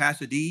question.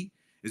 Pastor D,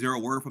 is there a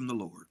word from the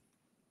Lord?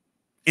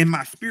 In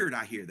my spirit,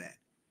 I hear that.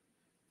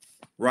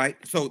 Right?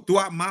 So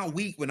throughout my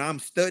week, when I'm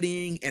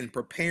studying and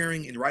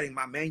preparing and writing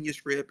my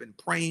manuscript and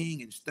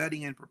praying and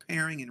studying and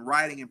preparing and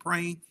writing and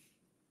praying,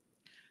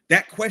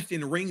 that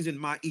question rings in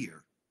my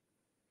ear.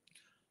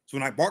 So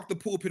when I bark the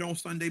pulpit on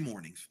Sunday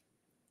mornings,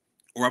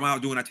 or I'm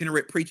out doing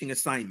itinerant preaching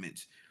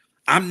assignments,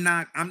 I'm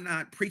not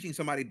preaching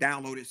somebody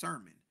downloaded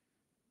sermon.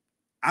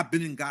 I've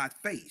been in God's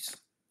face.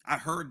 I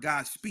heard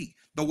God speak.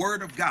 The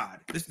word of God,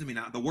 listen to me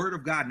now, the word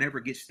of God never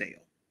gets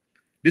stale.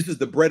 This is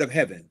the bread of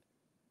heaven.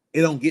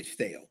 It don't get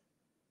stale.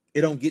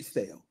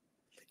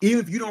 Even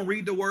if you don't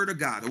read the word of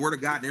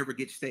God never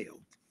gets stale.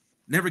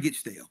 Never gets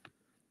stale.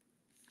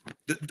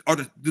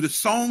 Do the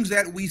songs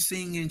that we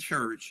sing in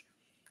church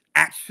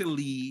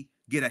actually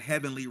get a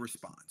heavenly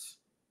response?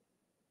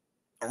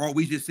 Or are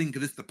we just singing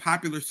because it's the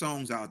popular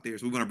songs out there,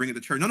 so we're going to bring it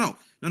to church? No.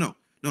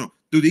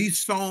 Do these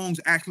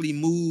songs actually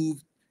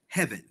move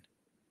heaven?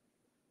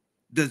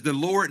 Does the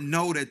Lord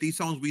know that these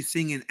songs we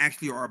sing in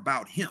actually are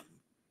about him?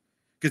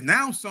 Because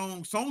now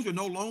songs are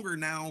no longer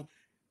now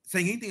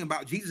saying anything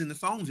about Jesus in the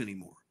songs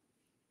anymore.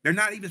 They're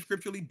not even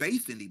scripturally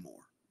based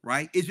anymore,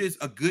 right? It's just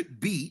a good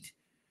beat,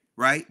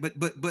 right?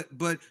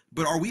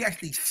 But are we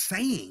actually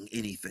saying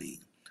anything?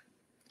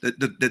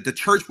 The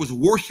church was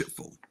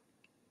worshipful.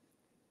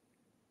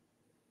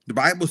 The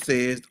Bible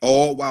says,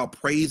 all while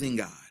praising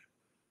God.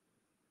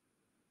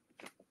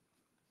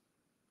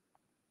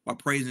 While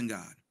praising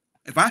God.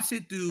 If I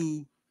sit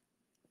through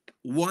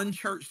one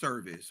church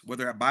service,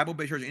 whether at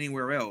Bible-based church or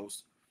anywhere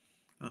else,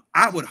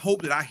 I would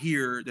hope that I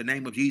hear the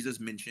name of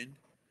Jesus mentioned.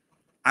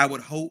 I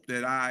would hope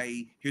that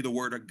I hear the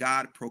word of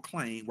God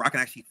proclaimed, where I can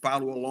actually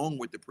follow along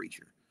with the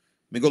preacher.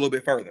 Let me go a little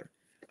bit further.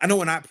 I know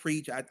when I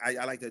preach, I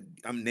like to,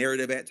 I'm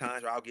narrative at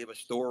times, or I'll give a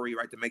story,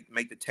 right, to make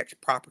the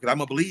text proper. Because I'm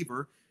a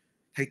believer.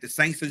 Take the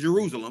saints to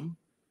Jerusalem,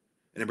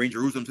 and then bring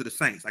Jerusalem to the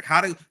saints. Like how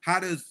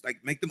does like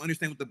make them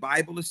understand what the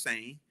Bible is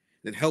saying,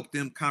 then help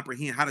them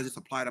comprehend how does this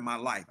apply to my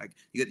life. Like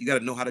you got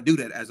to know how to do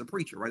that as a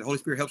preacher, right? The Holy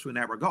Spirit helps you in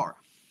that regard.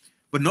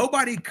 But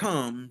nobody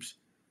comes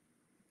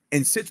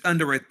and sits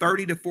under a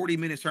 30 to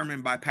 40-minute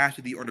sermon by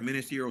Pastor D or the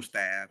ministerial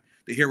staff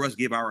to hear us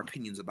give our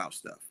opinions about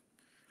stuff.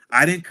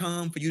 I didn't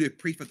come for you to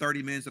preach for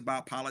 30 minutes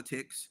about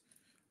politics,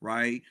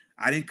 right?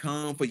 I didn't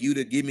come for you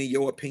to give me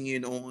your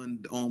opinion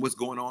on what's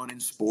going on in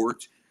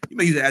sports. You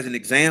may use it as an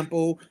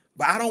example,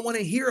 but I don't want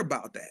to hear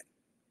about that.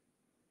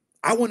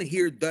 I want to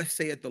hear, thus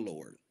saith the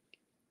Lord.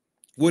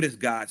 What is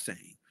God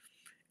saying?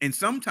 And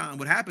sometimes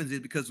what happens is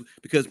because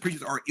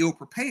preachers are ill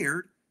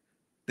prepared,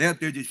 they're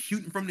just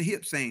shooting from the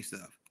hip saying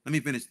stuff. Let me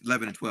finish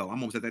 11 and 12. I'm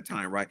almost at that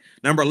time, right?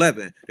 Number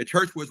 11, the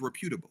church was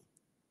reputable.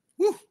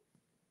 Woo.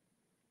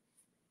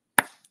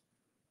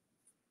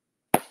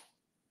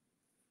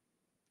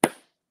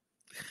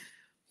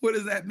 What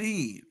does that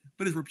mean?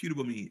 What does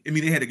reputable mean? I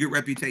mean, they had a good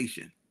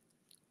reputation.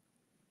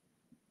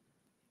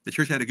 The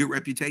church had a good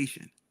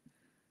reputation.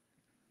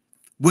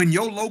 When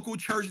your local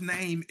church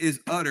name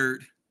is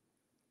uttered,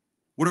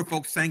 what are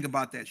folks saying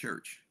about that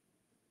church?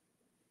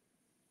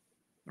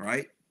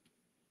 Right?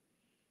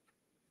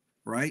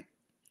 Right?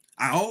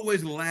 I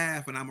always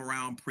laugh when I'm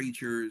around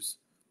preachers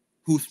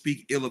who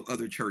speak ill of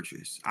other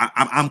churches.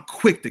 I'm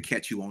quick to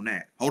catch you on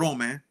that. Hold on,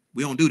 man.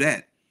 We don't do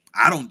that.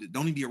 Don't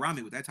even be around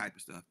me with that type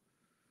of stuff.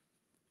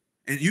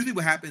 And usually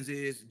what happens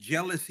is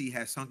jealousy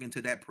has sunk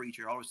into that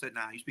preacher. All of a sudden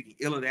now you're speaking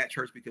ill of that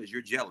church because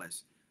you're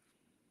jealous.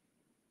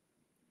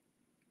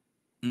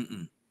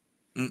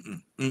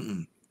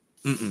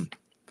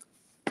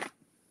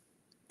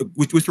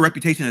 What's the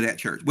reputation of that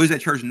church? What is that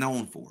church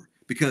known for?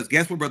 Because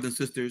guess what, brothers and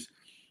sisters?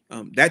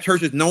 That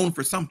church is known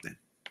for something.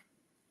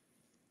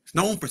 It's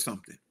known for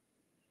something.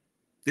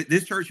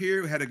 This church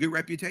here had a good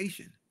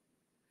reputation.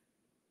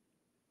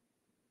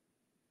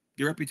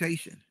 Good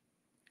reputation.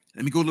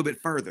 Let me go a little bit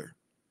further.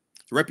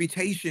 The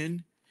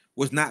reputation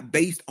was not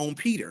based on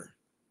Peter.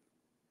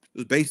 It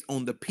was based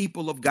on the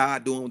people of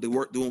God doing the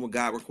work, doing what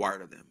God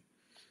required of them.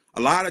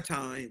 A lot of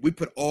times we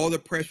put all the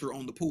pressure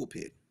on the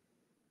pulpit.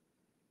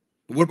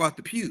 But what about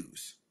the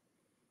pews?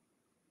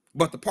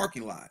 What about the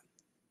parking lot?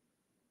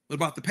 What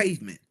about the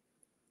pavement?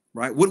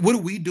 Right? What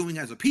are we doing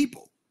as a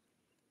people?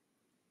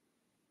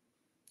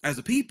 As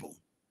a people.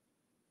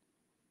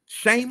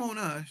 Shame on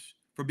us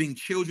for being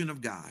children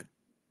of God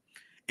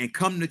and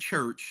come to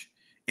church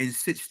and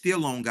sit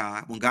still on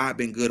God when God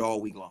been good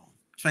all week long.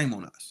 Shame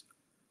on us.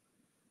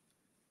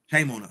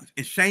 Shame on us.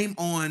 And shame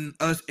on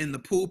us in the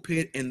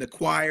pulpit, in the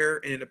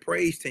choir, and in the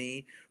praise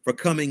team for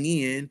coming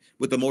in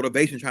with the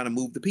motivation trying to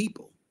move the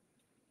people.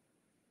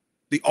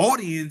 The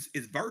audience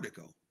is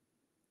vertical.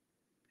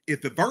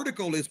 If the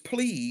vertical is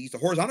pleased, the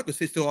horizontal can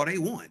sit still all they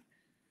want.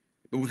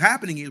 But what's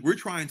happening is we're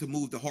trying to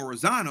move the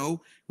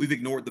horizontal. We've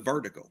ignored the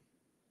vertical.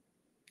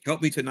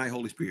 Help me tonight,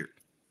 Holy Spirit.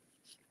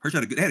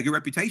 They had a good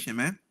reputation,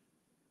 man.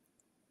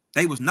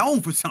 They was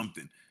known for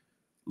something.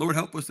 Lord,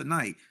 help us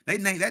tonight.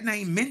 That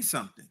name meant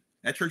something.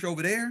 That church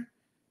over there,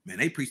 man,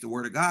 they preach the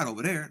word of God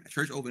over there. That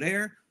church over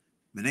there,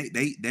 man,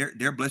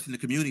 they're blessing the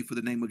community for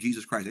the name of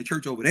Jesus Christ. That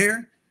church over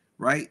there,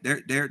 right?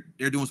 They're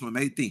doing some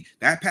amazing things.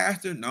 That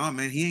pastor, no,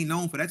 man, he ain't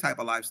known for that type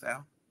of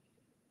lifestyle,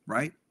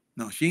 right?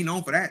 No, she ain't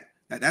known for that.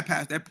 That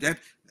pastor, that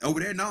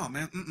over there, no,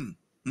 man,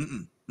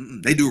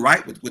 They do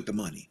right with the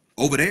money.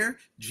 Over there,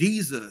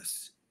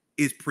 Jesus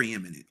is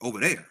preeminent. Over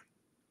there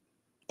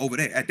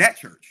at that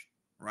church,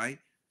 right?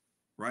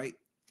 Right?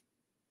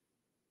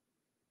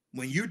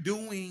 When you're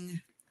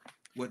doing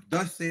what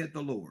thus saith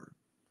the Lord,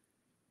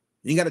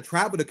 you got to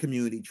travel the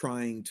community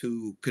trying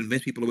to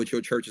convince people of what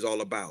your church is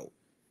all about.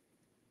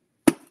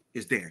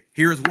 It's there.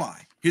 Here's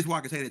why. Here's why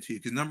I can say that to you.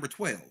 Because number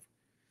 12,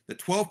 the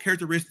 12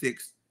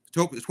 characteristics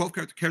of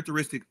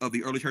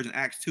the early church in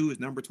Acts 2 is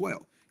number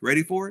 12.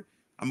 Ready for it?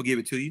 I'm going to give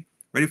it to you.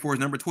 Ready for it?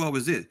 Number 12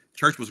 is this.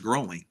 Church was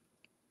growing.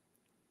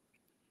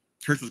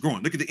 Church was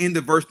growing. Look at the end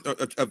of verse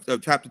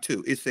of chapter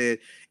 2. It said,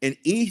 and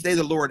each day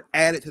the Lord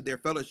added to their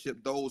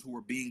fellowship those who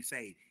were being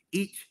saved.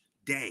 Each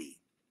day.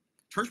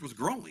 Church was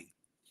growing.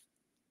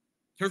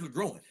 Church was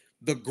growing.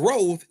 The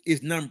growth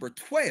is number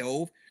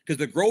 12 because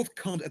the growth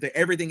comes after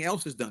everything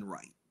else is done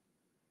right.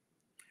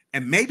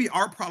 And maybe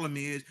our problem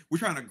is we're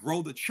trying to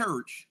grow the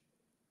church,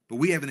 but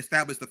we haven't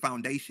established the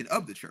foundation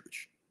of the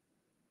church,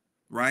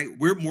 right?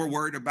 We're more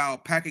worried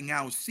about packing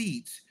out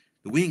seats,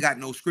 but we ain't got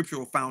no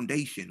scriptural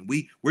foundation.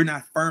 We're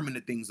not firm in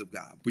the things of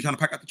God. We're trying to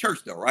pack out the church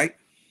though, right?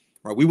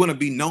 Right? We want to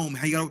be known.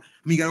 How you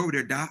got over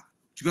there, Doc?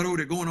 What you got over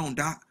there going on,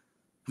 Doc?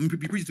 How many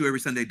people you preach to every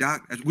Sunday,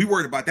 Doc? As we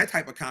worried about that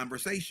type of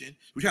conversation.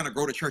 We're trying to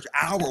grow the church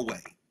our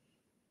way.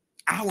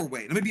 Our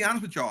way. Let me be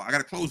honest with y'all. I got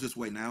to close this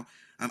way now.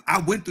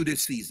 I went through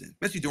this season,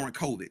 especially during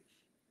COVID,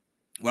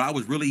 where I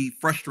was really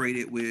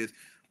frustrated with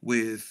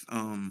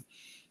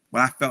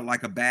what I felt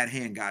like a bad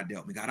hand God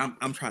dealt me. God,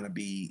 I'm trying to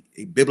be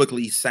a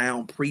biblically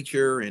sound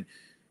preacher, and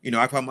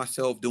I found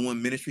myself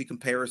doing ministry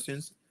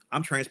comparisons.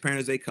 I'm transparent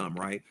as they come,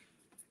 right?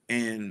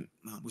 And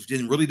I was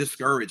getting really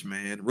discouraged,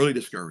 man, really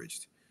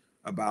discouraged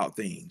about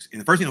things. And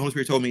the first thing the Holy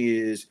Spirit told me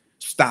is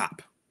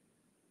stop.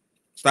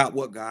 Stop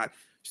what, God?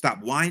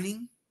 Stop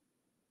whining,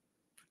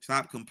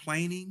 stop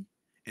complaining,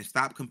 and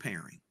stop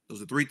comparing.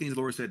 Those are three things the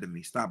Lord said to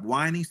me. Stop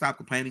whining, stop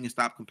complaining, and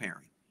stop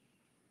comparing.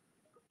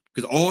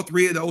 Because all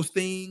three of those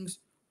things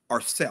are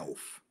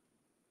self.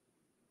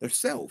 They're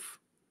self.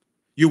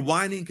 You're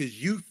whining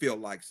because you feel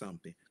like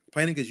something.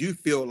 Complaining because you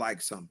feel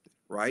like something,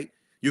 right?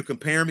 You're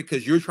comparing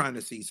because you're trying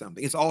to see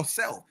something. It's all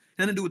self.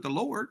 Nothing to do with the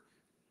Lord.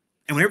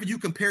 And whenever you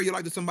compare your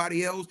life to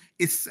somebody else,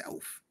 it's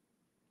self.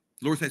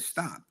 The Lord said,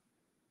 stop.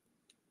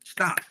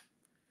 Stop.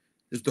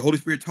 This the Holy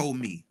Spirit told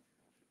me.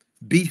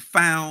 Be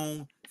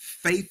found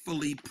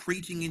faithfully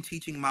preaching and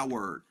teaching my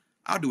word.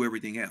 I'll do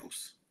everything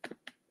else.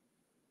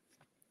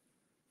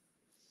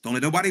 Don't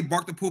let nobody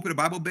bark the pulpit of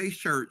a Bible-based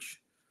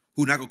church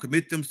who not going to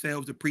commit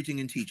themselves to preaching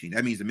and teaching.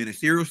 That means the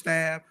ministerial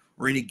staff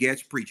or any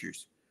guest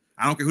preachers.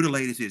 I don't care who the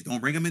latest is. Don't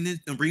bring them in this.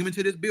 Don't bring them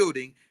into this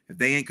building if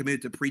they ain't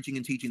committed to preaching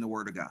and teaching the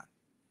word of God.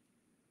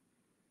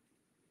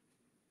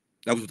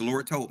 That was what the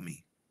Lord told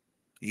me.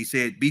 He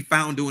said, be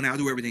found doing, I'll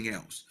do everything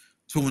else.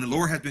 So when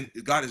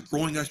God is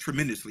growing us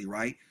tremendously,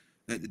 right?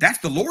 That's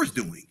the Lord's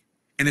doing.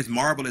 And it's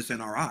marvelous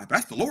in our eyes.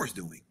 That's the Lord's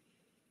doing.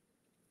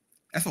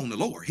 That's on the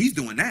Lord. He's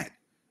doing that.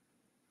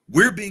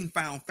 We're being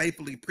found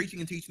faithfully preaching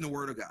and teaching the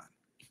word of God.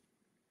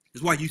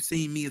 That's why you've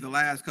seen me in the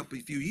last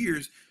few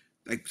years,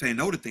 like saying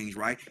no to things,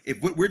 right?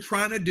 If what we're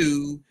trying to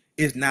do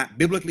is not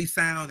biblically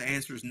sound, the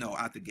answer is no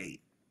out the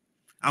gate.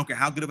 I don't care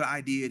how good of an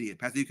idea it is.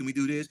 Pastor, can we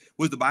do this?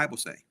 What does the Bible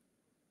say?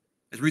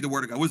 Let's read the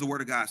word of God. What's the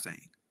word of God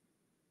saying?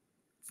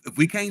 If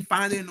we can't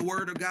find it in the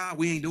word of God,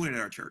 we ain't doing it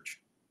at our church.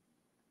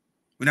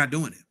 We're not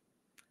doing it.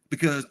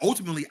 Because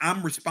ultimately,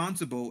 I'm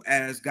responsible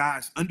as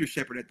God's under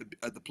shepherd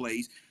at the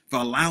place for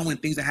allowing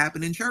things to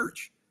happen in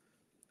church.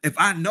 If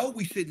I know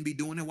we shouldn't be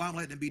doing it, why am I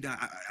letting it be done?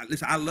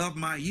 Listen, I love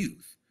my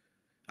youth.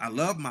 I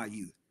love my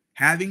youth.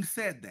 Having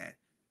said that,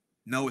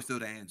 no is still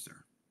the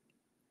answer.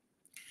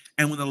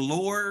 And when the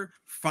Lord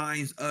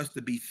finds us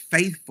to be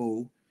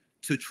faithful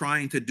to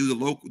trying to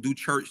do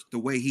church the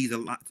way He's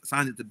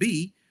assigned it to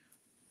be,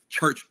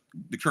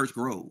 the church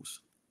grows.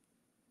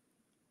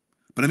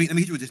 But let me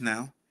hit you with this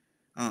now.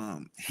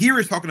 Here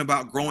is talking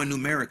about growing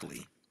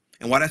numerically.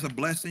 And while that's a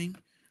blessing,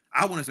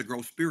 I want us to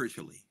grow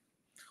spiritually.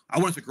 I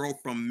want us to grow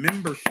from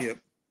membership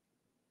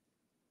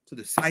to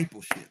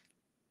discipleship,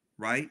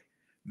 right?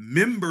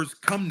 Members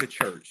come to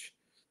church.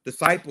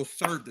 Disciples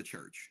serve the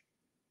church.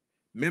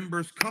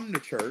 Members come to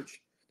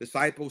church.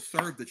 Disciples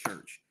serve the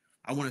church.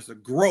 I want us to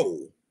grow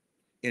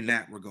in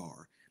that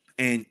regard.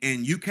 And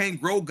you can't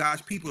grow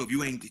God's people if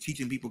you ain't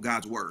teaching people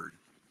God's word.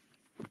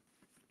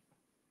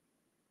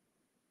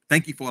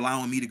 Thank you for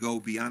allowing me to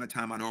go beyond the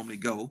time I normally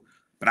go,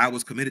 but I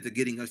was committed to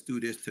getting us through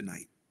this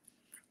tonight,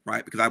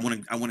 right? Because I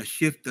want to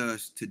shift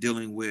us to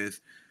dealing with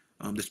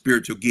the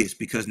spiritual gifts,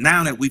 because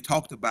now that we've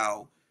talked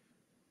about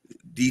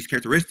these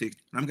characteristics,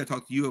 I'm going to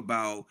talk to you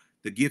about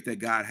the gift that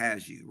God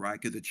has you, right?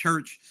 Because the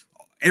church,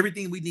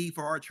 everything we need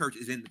for our church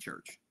is in the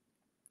church.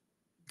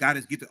 God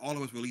has gifted all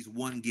of us with at least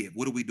one gift.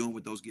 What are we doing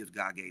with those gifts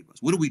God gave us?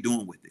 What are we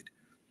doing with it?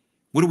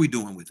 What are we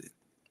doing with it?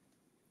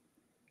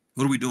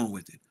 What are we doing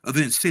with it?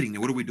 Other than sitting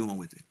there, what are we doing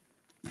with it?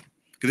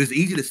 Because it's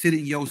easy to sit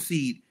in your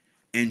seat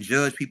and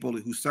judge people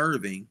who's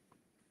serving,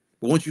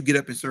 but once you get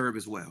up and serve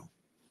as well,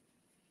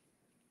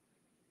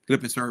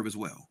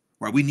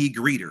 right? We need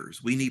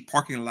greeters. We need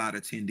parking lot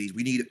attendees.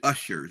 We need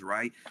ushers,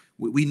 right?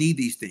 We need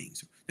these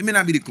things. It may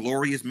not be the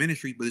glorious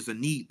ministry, but there's a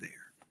need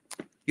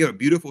there. You have a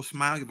beautiful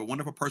smile. You have a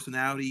wonderful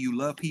personality. You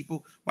love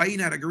people. Why are you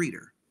not a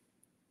greeter?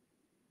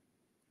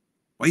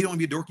 Why you don't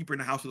want to be a doorkeeper in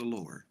the house of the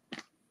Lord?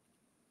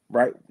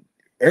 Right?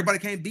 Everybody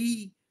can't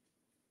be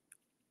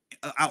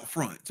out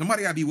front.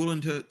 Somebody got to be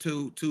willing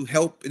to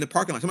help in the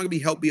parking lot. Somebody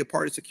got to be a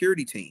part of the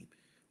security team,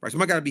 right?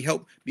 Somebody got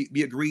to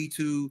be agreed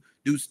to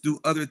do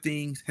other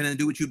things and then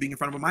do with you being in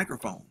front of a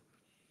microphone.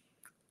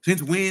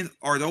 Since when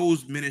are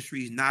those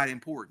ministries not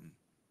important?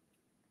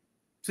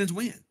 Since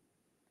when?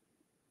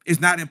 It's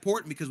not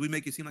important because we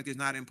make it seem like it's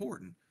not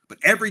important, but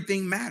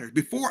everything matters.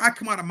 Before I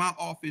come out of my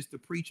office to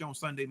preach on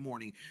Sunday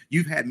morning,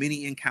 you've had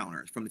many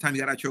encounters. From the time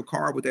you got out your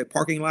car with that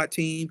parking lot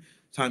team,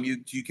 time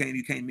you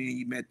came in,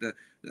 you met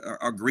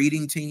our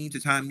greeting team, to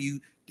time you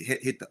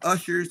hit the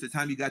ushers, the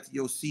time you got to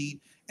your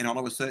seat, and all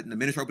of a sudden the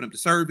minister opened up the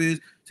service,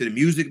 to the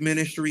music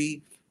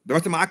ministry. The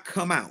rest of time I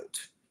come out,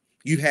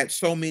 you've had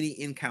so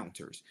many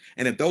encounters.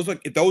 And if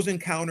those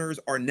encounters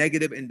are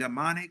negative and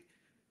demonic,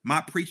 my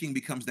preaching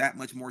becomes that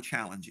much more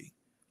challenging.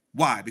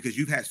 Why? Because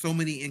you've had so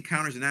many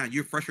encounters and now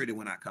you're frustrated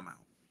when I come out.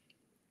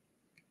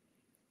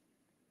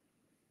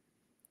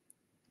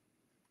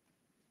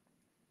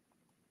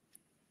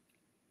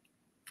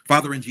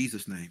 Father, in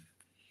Jesus' name,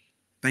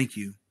 thank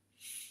you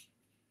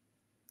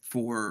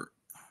for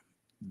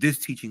this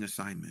teaching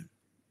assignment.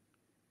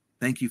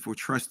 Thank you for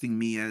trusting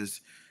me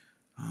as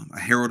a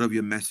herald of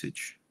your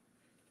message.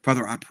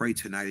 Father, I pray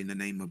tonight in the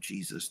name of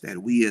Jesus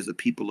that we as a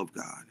people of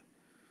God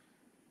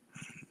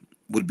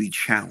would be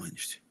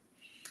challenged.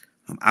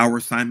 Our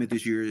assignment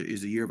this year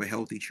is a year of a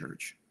healthy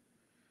church.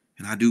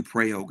 And I do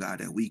pray, oh God,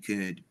 that we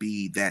could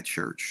be that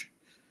church.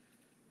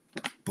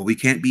 But we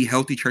can't be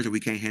healthy church if we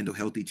can't handle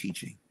healthy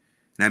teaching.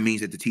 And that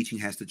means that the teaching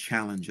has to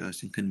challenge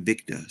us and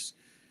convict us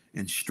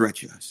and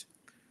stretch us.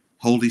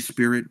 Holy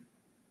Spirit,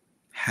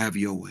 have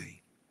your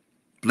way.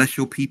 Bless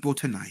your people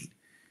tonight.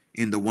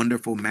 In the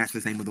wonderful,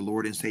 matchless name of the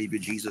Lord and Savior,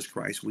 Jesus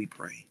Christ, we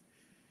pray.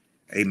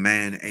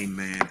 Amen,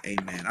 amen,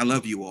 amen. I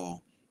love you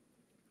all.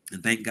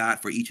 And thank God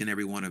for each and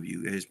every one of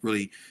you. It's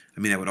really,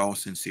 I mean that with all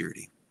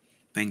sincerity.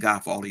 Thank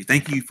God for all of you.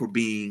 Thank you for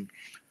being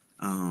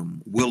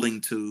willing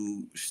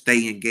to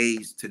stay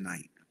engaged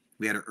tonight.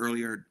 We had an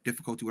earlier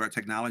difficulty with our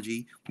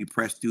technology. We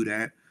pressed through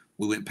that.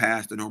 We went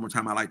past the normal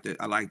time. I like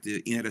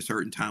to end at a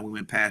certain time. We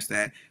went past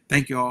that.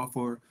 Thank you all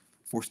for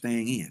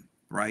staying in.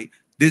 Right.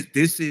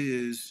 This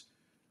is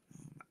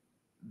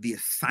the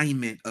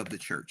assignment of the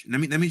church. And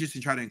let me just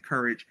try to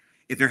encourage.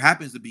 If there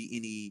happens to be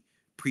any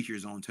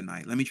preachers on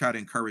tonight, let me try to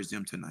encourage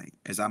them tonight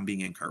as I'm being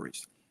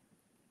encouraged.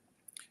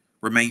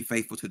 Remain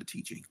faithful to the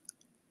teaching.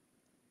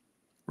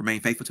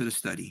 Remain faithful to the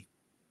study.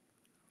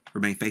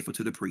 Remain faithful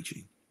to the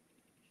preaching.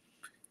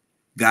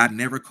 God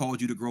never called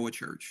you to grow a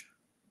church.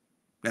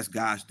 That's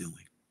God's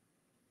doing.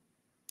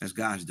 That's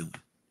God's doing.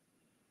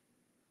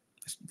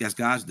 That's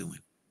God's doing.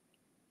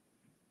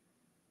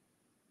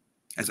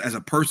 As a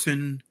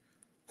person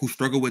who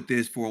struggled with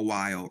this for a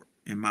while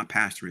in my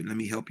pastorate, let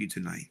me help you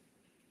tonight.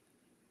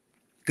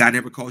 God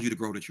never called you to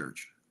grow the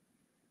church.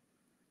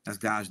 That's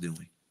God's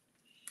doing.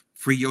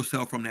 Free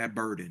yourself from that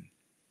burden.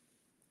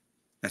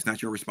 That's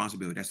not your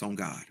responsibility. That's on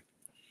God.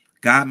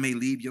 God may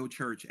leave your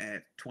church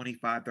at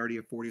 25, 30,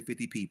 or 40, or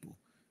 50 people.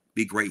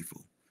 Be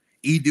grateful.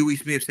 E. Dewey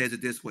Smith says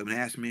it this way. When they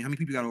ask me, how many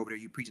people you got over there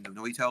you preaching to? You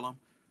know he tell them?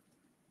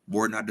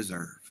 More than I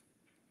deserve.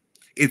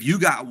 If you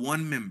got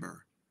one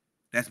member,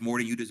 that's more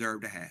than you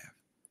deserve to have.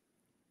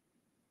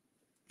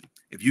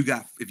 If you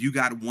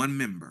got one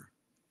member,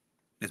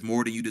 that's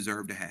more than you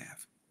deserve to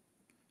have.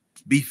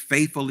 Be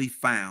faithfully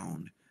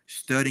found,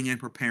 studying and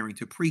preparing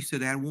to preach to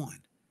that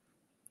one.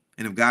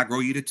 And if God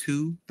grow you to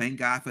two, thank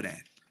God for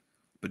that.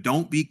 But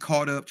don't be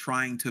caught up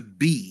trying to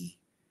be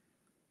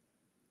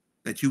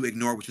that you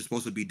ignore what you're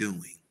supposed to be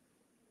doing.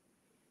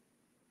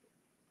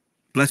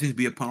 Blessings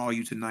be upon all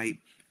you tonight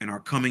in our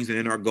comings and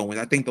in our goings.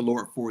 I thank the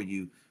Lord for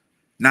you.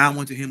 Now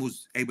unto him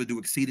who's able to do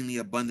exceedingly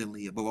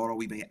abundantly above all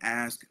we may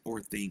ask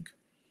or think,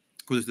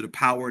 because to the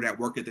power that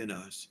worketh in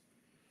us.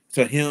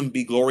 To him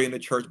be glory in the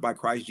church by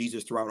Christ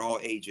Jesus throughout all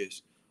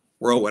ages,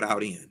 world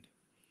without end.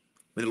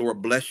 May the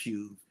Lord bless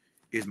you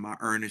is my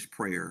earnest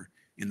prayer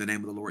in the name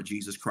of the Lord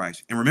Jesus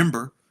Christ. And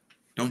remember,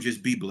 don't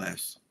just be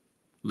blessed,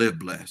 live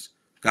blessed.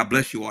 God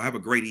bless you all. Have a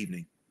great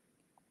evening.